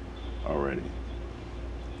already.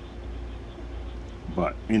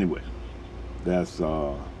 But anyway, that's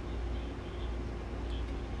the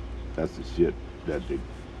shit that they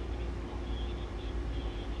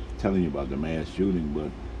telling you about the mass shooting.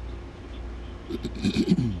 But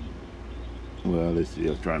well, they're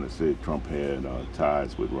still trying to say Trump had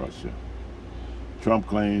ties with Russia. Trump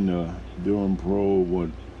claimed the Durham probe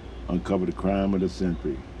would uncover the crime of the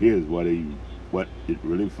century. Here's what it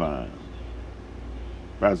really found.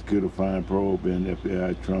 Prosecutor find probe in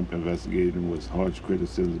FBI Trump investigation was harsh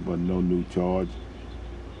criticism but no new charge.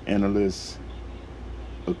 Analysts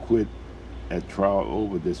acquit at trial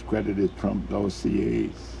over discredited Trump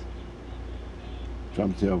dossiers.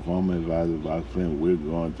 Trump tell former advisor Bob Flynn, we're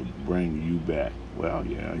going to bring you back. Well,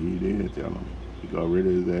 yeah, he did tell him. He got rid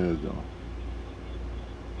of his ass though.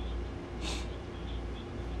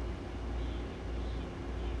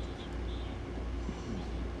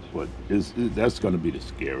 But that's going to be the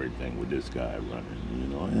scary thing with this guy running,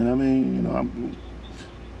 And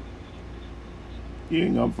you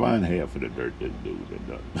ain't going to find half of the dirt this dude that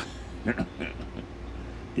does.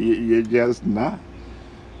 You're just not.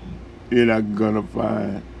 You're not going to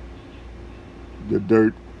find the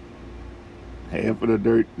dirt half of the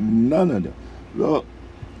dirt, none of them. Look,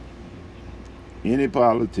 any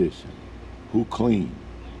politician who clean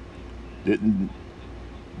didn't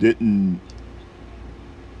didn't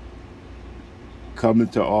come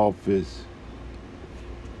into office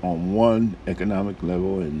on one economic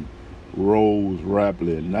level and rose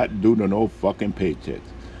rapidly and not due to no fucking paychecks.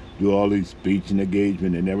 Do all these speech and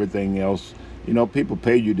engagement and everything else. You know, people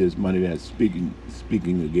pay you this money that's speaking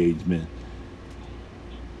engagement,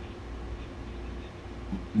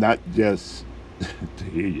 not just to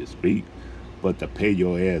hear you speak, but to pay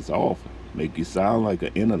your ass off, make you sound like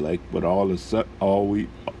an intellect. But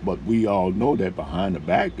we all know that behind the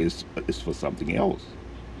back is for something else.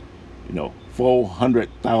 You know,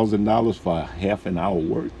 $400,000 for a half an hour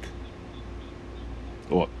work,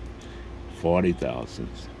 or 40,000.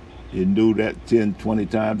 You do that 10, 20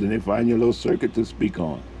 times, and they find your little circuit to speak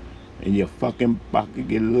on, and your fucking pocket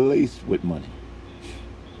get laced with money.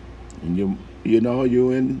 And you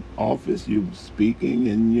in office, you speaking,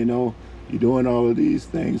 and you're doing all of these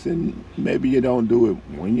things, and maybe you don't do it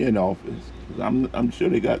when you're in office. 'Cause I'm sure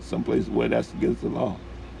they got some places where that's against the law.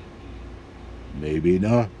 Maybe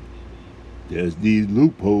not. There's these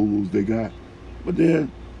loopholes they got, but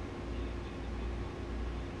then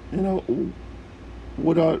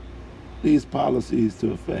what are these policies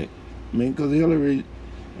to affect? I mean, because Hillary,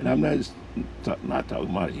 and I'm not talking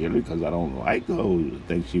about Hillary because I don't like her or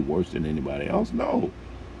think she's worse than anybody else. No,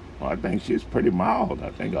 I think she's pretty mild.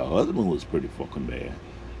 I think her husband was pretty fucking bad.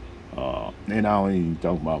 And I don't even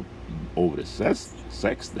talk about over the sex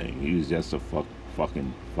thing. He was just a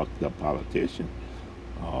fucking fucked up politician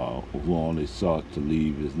who only sought to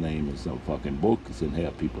leave his name in some fucking books and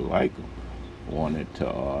have people like him. Wanted to,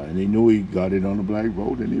 and he knew he got it on the black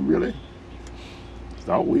vote, and he really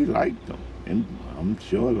thought we liked him, and I'm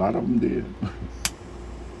sure a lot of them did.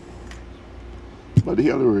 But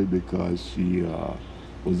Hillary, because she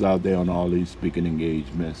was out there on all these speaking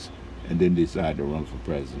engagements, and then decided to run for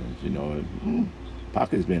president.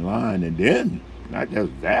 Pocket's been lying, and then not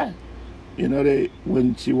just that.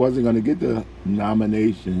 When she wasn't going to get the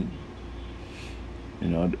nomination,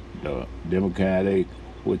 the Democratic,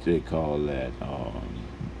 what they call that,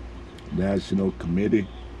 National Committee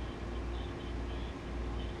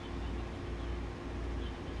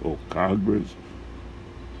or Congress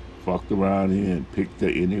fucked around here and picked her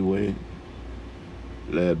anyway,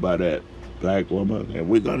 led by that black woman, and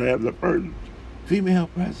we're gonna have the first female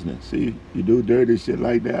president. See, you do dirty shit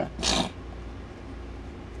like that.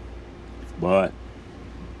 But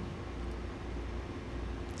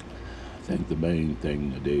I think the main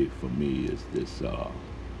thing today for me is this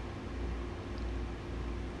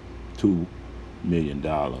 $2 million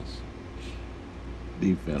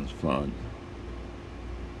defense fund.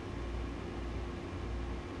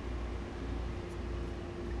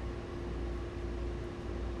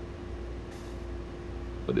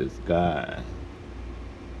 For this guy,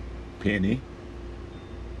 Penny.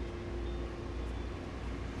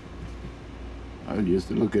 I used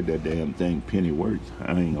to look at that damn thing, Penny Works.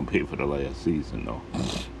 I ain't gonna pay for the last season though.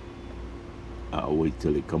 I'll wait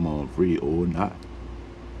till it come on free or not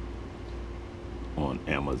on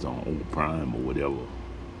Amazon or Prime or whatever.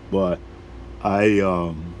 But I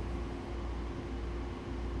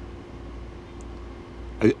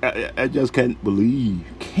just cannot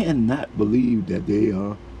believe that they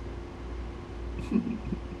are.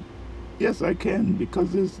 Yes, I can,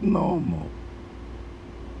 because it's normal.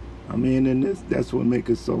 I mean, and that's what makes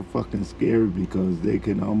it so fucking scary, because they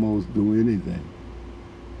can almost do anything.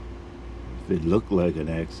 If it looked like an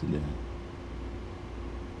accident.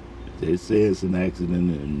 If they say it's an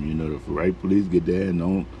accident, and the right police get there and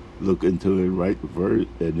don't look into it right first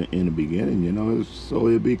in the beginning, so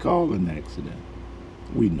it'd be called an accident.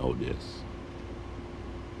 We know this.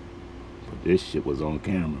 But this shit was on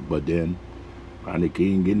camera. But then Ronnie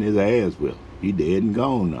King getting his ass whipped. He dead and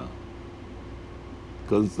gone now.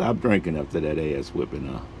 Couldn't stop drinking after that ass whipping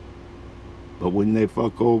now. But when they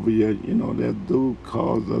fuck over you, that dude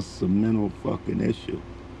caused us a mental fucking issue.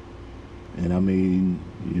 And I mean,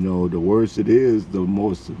 the worse it is, the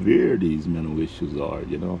more severe these mental issues are,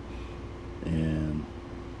 And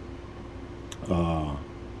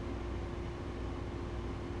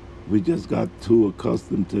we just got too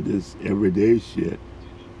accustomed to this everyday shit.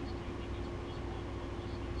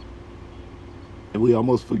 And we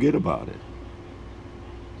almost forget about it.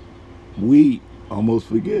 We almost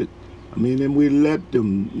forget. I mean, and we let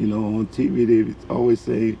them, on TV, they always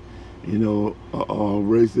say,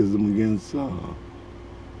 racism against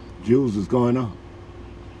Jews is going up.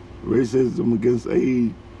 Racism against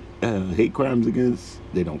hate crimes against,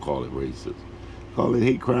 they don't call it racism. Call it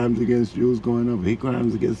hate crimes against Jews going up, hate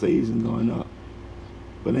crimes against Asians going up.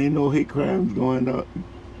 But ain't no hate crimes going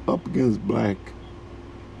up against black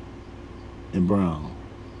and brown.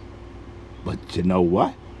 But you know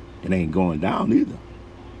what? It ain't going down either.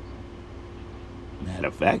 Matter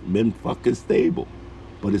of fact, been fucking stable.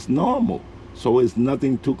 But it's normal. So it's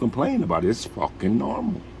nothing to complain about. It's fucking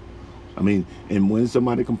normal. I mean, and when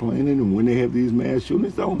somebody complaining and when they have these mass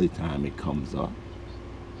shootings, the only time it comes up.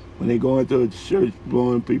 When they go into a church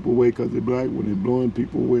blowing people away because they're black, when they're blowing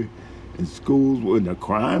people away in schools, when the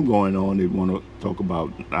crime going on, they want to talk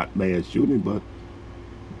about not mass shooting, but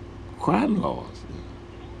crime laws.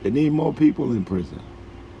 They need more people in prison.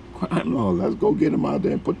 Crime laws. Let's go get them out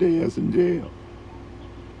there and put their ass in jail.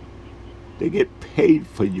 They get paid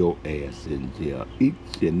for your ass in jail, each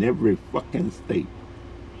and every fucking state.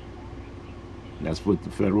 That's what the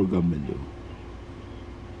federal government do.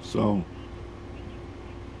 So,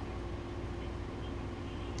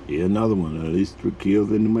 here another one. At least 3 kills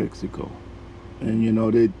in New Mexico, and you know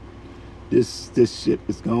this shit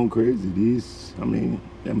is gone crazy. I mean,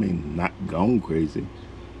 not gone crazy.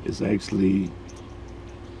 It's actually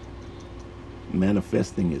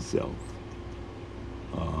manifesting itself.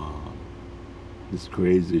 Uh, this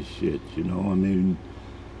crazy shit, you know. I mean,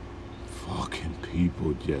 fucking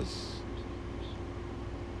people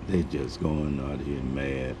they just going out here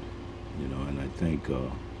mad, you know. And I think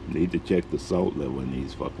need to check the salt level in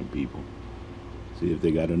these fucking people. See if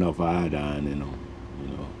they got enough iodine in them, you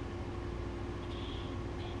know.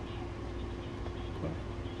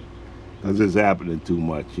 Because it's happening too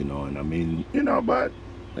much, you know. And I mean, you know, but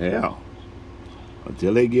hell,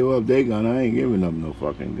 until they give up their gun, I ain't giving up no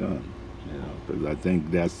fucking gun, you know. Because I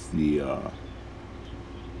think that's the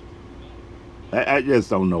I just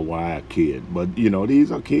don't know why a kid, but you know, these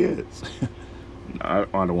are kids. I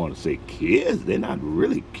don't want to say kids, they're not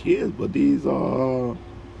really kids, but these are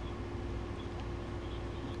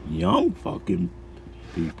young fucking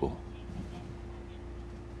people,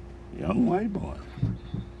 young white boys.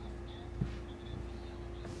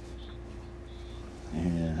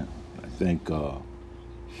 And I think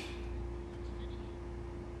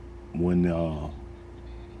when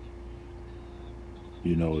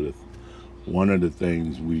you know, one of the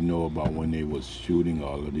things we know about when they was shooting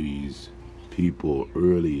all of these people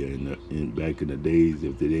earlier in back in the days,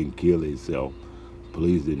 if they didn't kill themselves,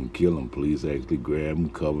 police didn't kill them. Police actually grabbed them,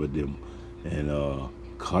 covered them, and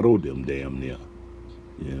cuddled them damn near.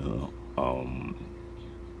 You know,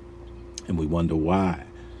 and we wonder why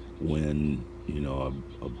when you know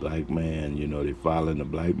a black man, you know, they following a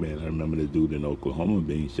black man. I remember the dude in Oklahoma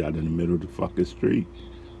being shot in the middle of the fucking street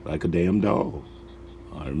like a damn dog.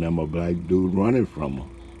 I remember a black dude running from him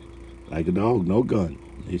like a dog, no gun.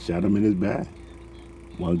 They shot him in his back.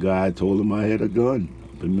 One guy told him I had a gun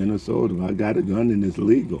up in Minnesota. I got a gun and it's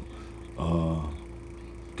legal. Uh,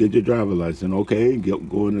 get your driver license. Okay,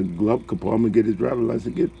 go in the glove compartment, get his driver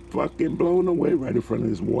license, get fucking blown away right in front of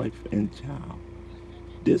his wife and child.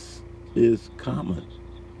 This is common.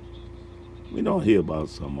 We don't hear about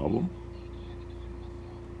some of them.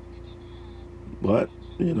 But,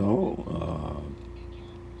 you know,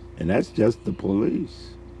 and that's just the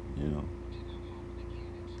police, you know.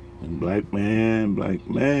 And black man,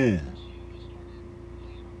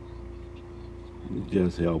 you're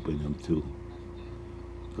just helping them too.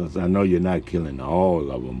 Because I know you're not killing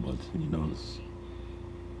all of them, but, you know,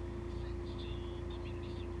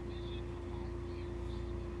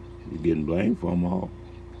 you're getting blamed for them all.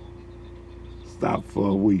 Stop for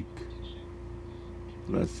a week.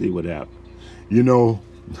 Let's see what happens. You know,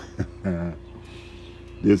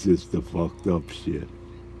 this is the fucked up shit.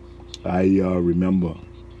 I remember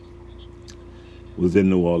was in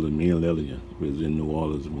New Orleans. Me and Lillian was in New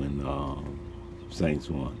Orleans when Saints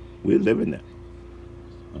won. We were living there.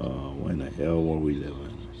 When the hell were we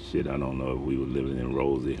living? Shit, I don't know if we were living in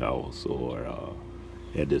Rosie House or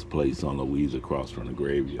had this place on Louise across from the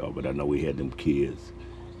graveyard. But I know we had them kids.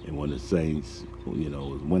 And when the Saints, you know,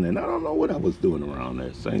 was winning, I don't know what I was doing around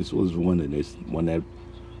there. Saints was winning. They won that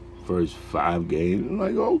first 5 games. I'm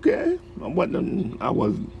like, okay. I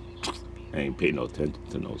ain't paying no attention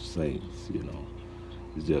to no Saints, you know.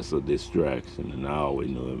 It's just a distraction, and I always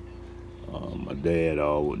knew it. My dad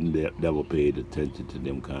never paid attention to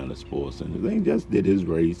them kind of sports, and he just did his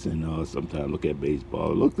race and sometimes look at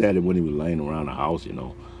baseball. Looked at it when he was laying around the house, you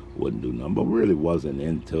know, wouldn't do nothing, but really wasn't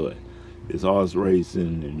into it. It's horse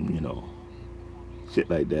racing and, you know, shit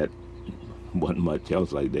like that. Wasn't much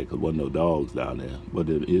else like that because wasn't no dogs down there. But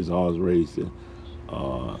it is horse racing.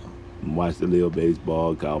 Watched the little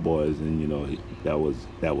baseball, Cowboys, and, you know, that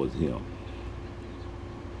was him.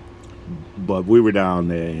 But we were down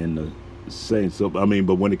there in the Saints. But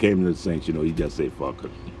when it came to the Saints, you know, he just said, fuck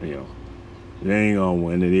it, you know. They ain't gonna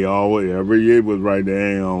win it. He always every year was right.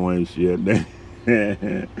 They ain't gonna win shit. They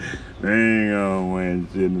ain't gonna win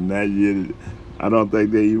shit. And that year, I don't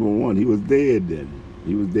think they even won. He was dead then.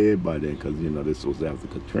 He was dead by then because this was after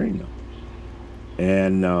Katrina.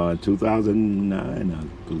 And 2009, I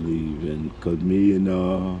believe, and because me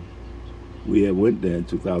and we had went there in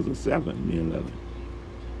 2007, me and Levin.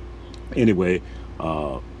 Anyway,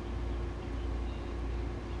 uh,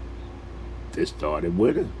 they started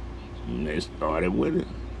with it. And they started with it.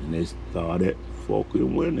 And they started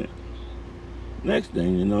fucking winning. Next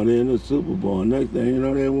thing you know, they're in the Super Bowl. Next thing you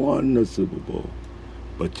know, they won the Super Bowl.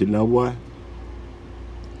 But you know what?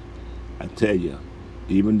 I tell you,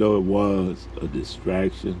 even though it was a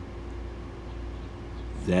distraction,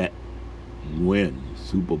 that win,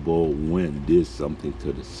 Super Bowl win, did something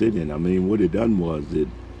to the city. And I mean, what it done was it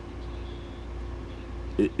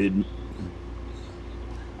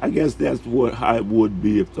I guess that's what how it would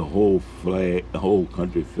be if the whole flag, the whole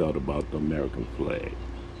country felt about the American flag,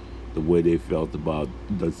 the way they felt about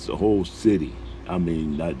the whole city. I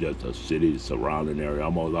mean, not just the city, the surrounding area,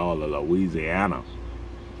 almost all of Louisiana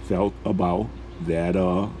felt about that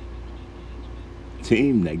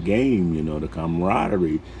team, that game. The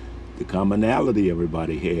camaraderie, the commonality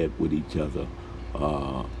everybody had with each other.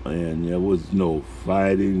 And there was no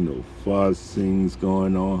fighting, no fussings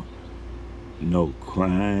going on, no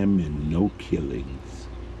crime, and no killings.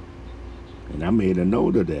 And I made a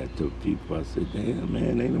note of that to people. I said, damn,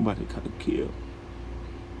 man, ain't nobody got killed.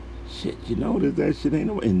 Shit, you notice that shit ain't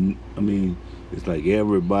nobody. And I mean, it's like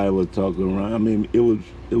everybody was talking around. I mean, it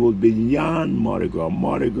was beyond Mardi Gras.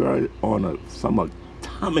 Mardi Gras on some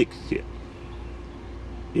atomic shit.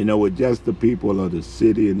 With just the people of the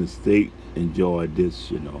city and the state enjoyed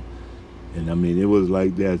this. And I mean, it was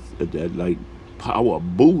like that like power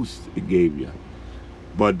boost it gave you.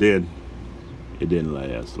 But then it didn't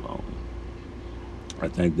last long. I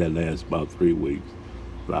think that lasted about 3 weeks.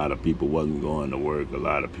 A lot of people wasn't going to work. A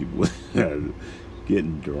lot of people was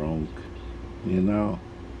getting drunk.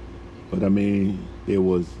 But I mean,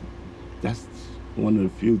 that's one of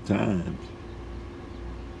the few times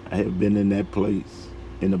I have been in that place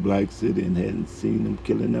in a black city and hadn't seen them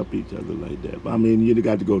killing up each other like that. But I mean, you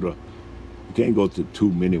got to you can't go to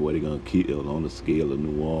too many where they're going to kill on the scale of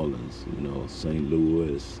New Orleans, St.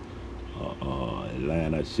 Louis,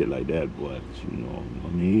 Atlanta, shit like that. But, I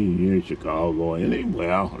mean, here in Chicago,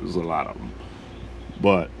 anywhere, there's a lot of them.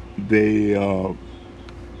 But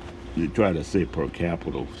you try to say per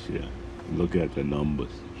capita shit, look at the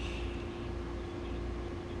numbers.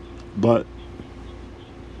 But,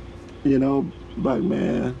 black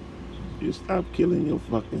man, you stop killing your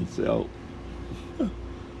fucking self.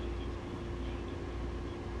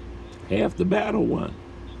 Half the battle won.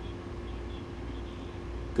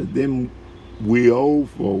 Because then we old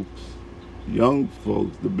folks, young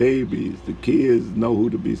folks, the babies, the kids know who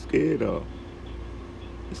to be scared of.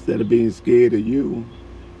 Instead of being scared of you.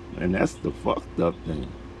 And that's the fucked up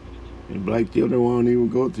thing. And black children won't even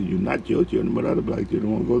go to you. Not your children, but other black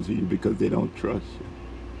children won't go to you because they don't trust you.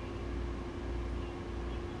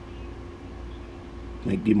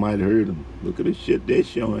 Like you might have heard them. Look at the shit they're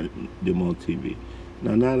showing them on TV.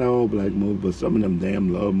 Now, not all black movies, but some of them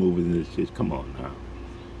damn love movies and this shit. Come on now.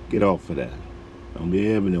 Get off of that. Don't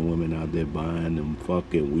be having them women out there buying them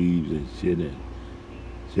fucking weaves and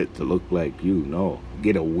shit to look like you. No.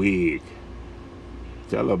 Get a wig.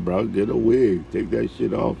 Tell her, bro, get a wig. Take that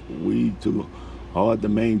shit off. Weed too hard to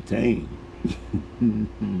maintain.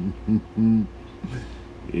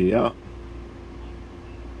 Yeah.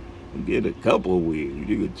 Get a couple of wigs.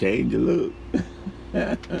 You can change your look.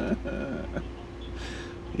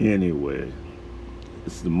 Anyway,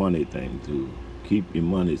 it's the money thing too. Keep your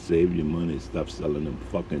money, save your money, stop selling them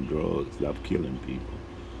fucking drugs, stop killing people.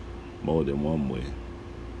 More than one way.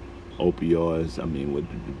 Opioids, I mean with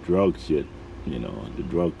the drug shit, the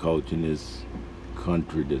drug culture in this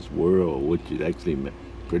country, this world, which is actually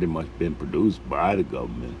pretty much been produced by the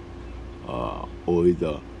government, or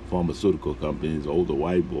either pharmaceutical companies, older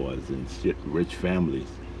white boys and shit, rich families.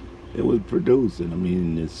 It was producing. I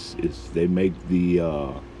mean, it's they make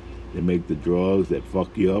the drugs that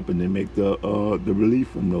fuck you up, and they make the relief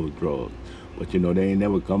from those drugs. But they ain't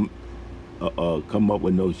never come up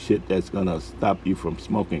with no shit that's gonna stop you from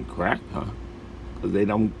smoking crack, huh? Because they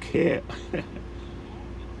don't care.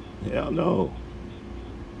 Hell no.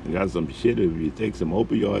 They got some shit. If you take some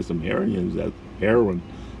opioids, some heroin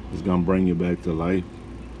is gonna bring you back to life.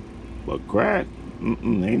 But crack, ain't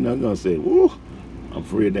nothing gonna say, woo, I'm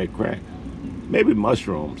free of that crack. Maybe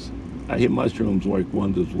mushrooms. I hear mushrooms work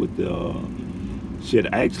wonders with shit.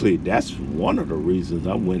 Actually, that's one of the reasons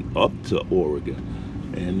I went up to Oregon.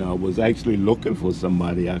 and was actually looking for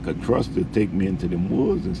somebody I could trust to take me into the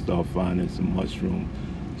woods and start finding some mushroom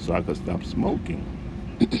so I could stop smoking.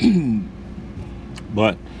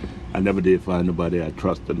 But I never did find nobody I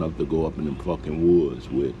trust enough to go up in them fucking woods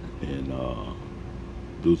with and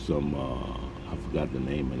do some. I forgot the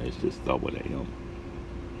name of it. It's just start with a M.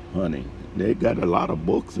 Honey. They got a lot of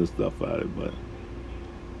books and stuff out of it, but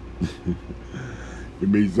it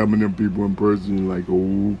made some of them people in person like,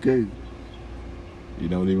 okay. You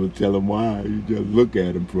don't even tell them why. You just look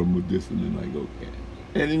at them from a distance and like, okay.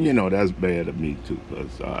 And then, that's bad of me too,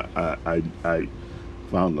 because I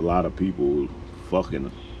found a lot of people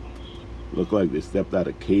fucking look like they stepped out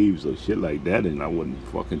of caves or shit like that, and I wouldn't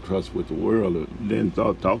fucking trust with the world. And then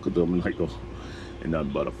start talking to them and like, oh, ain't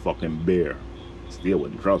nothing but a fucking bear. Still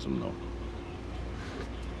wouldn't trust them though.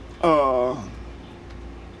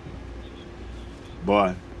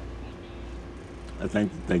 But I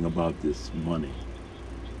think the thing about this money,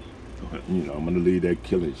 I'm gonna leave that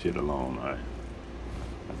killing shit alone. I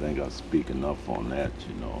think I speak enough on that.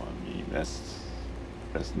 I mean, that's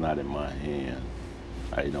not in my hand.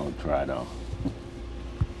 I don't try to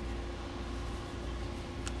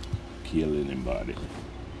kill anybody.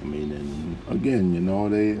 I mean, and again,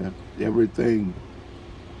 they everything.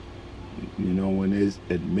 When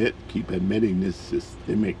they keep admitting this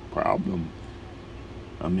systemic problem.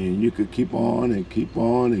 I mean, you could keep on and keep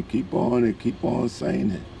on and keep on and keep on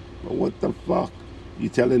saying it. But what the fuck? You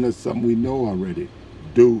telling us something we know already.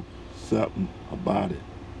 Do something about it.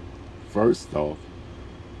 First off,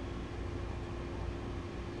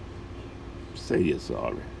 say you're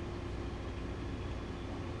sorry.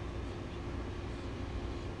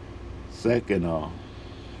 Second off,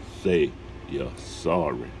 say you're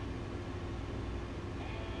sorry.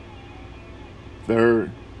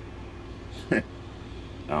 Third, I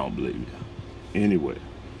don't believe you. Anyway,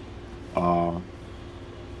 I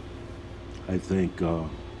think I'm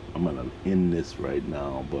gonna end this right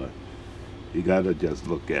now, but you gotta just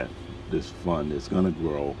look at this fund. It's gonna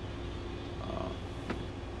grow, uh,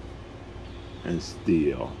 and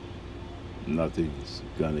still nothing's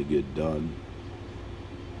gonna get done.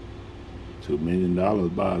 $2 million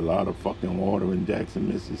buy a lot of fucking water in Jackson,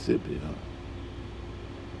 Mississippi, huh?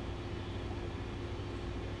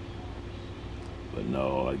 But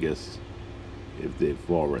no, I guess if the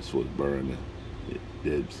forest was burning,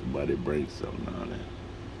 did somebody bring something on it?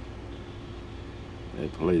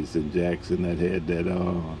 That place in Jackson that had that,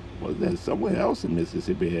 was that somewhere else in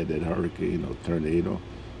Mississippi had that hurricane or tornado?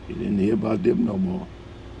 You didn't hear about them no more.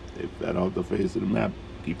 They fell off the face of the map.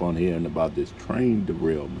 Keep on hearing about this train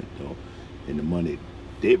derailment, though, and the money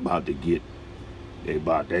they about to get,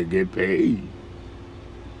 paid.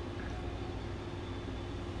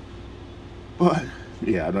 But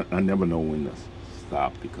yeah, I never know when to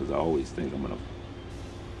stop because I always think I'm gonna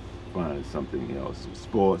find something else.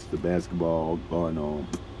 Sports, the basketball going on.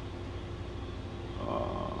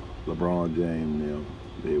 LeBron James,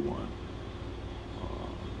 they won. Uh,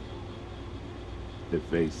 they're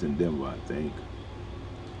facing Denver, I think.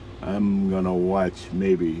 I'm gonna watch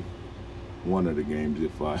maybe one of the games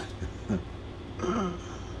if I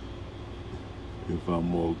if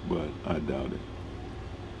I'm woke, but I doubt it.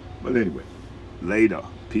 But anyway, later,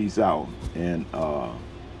 peace out, and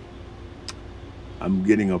I'm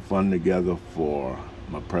getting a fund together for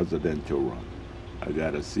my presidential run. I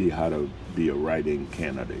gotta see how to be a write-in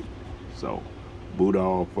candidate. So,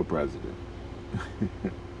 Buddha for president.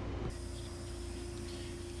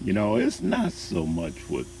 It's not so much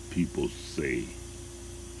what people say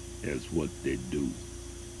as what they do.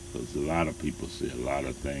 Because a lot of people say a lot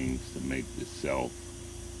of things to make the self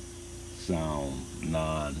sound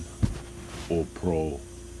non or pro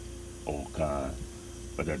or con.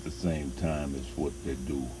 But at the same time, it's what they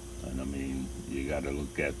do. And I mean, you got to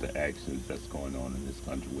look at the actions that's going on in this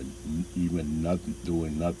country when even nothing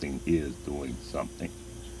is doing something.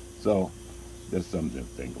 So, that's something to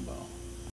think about.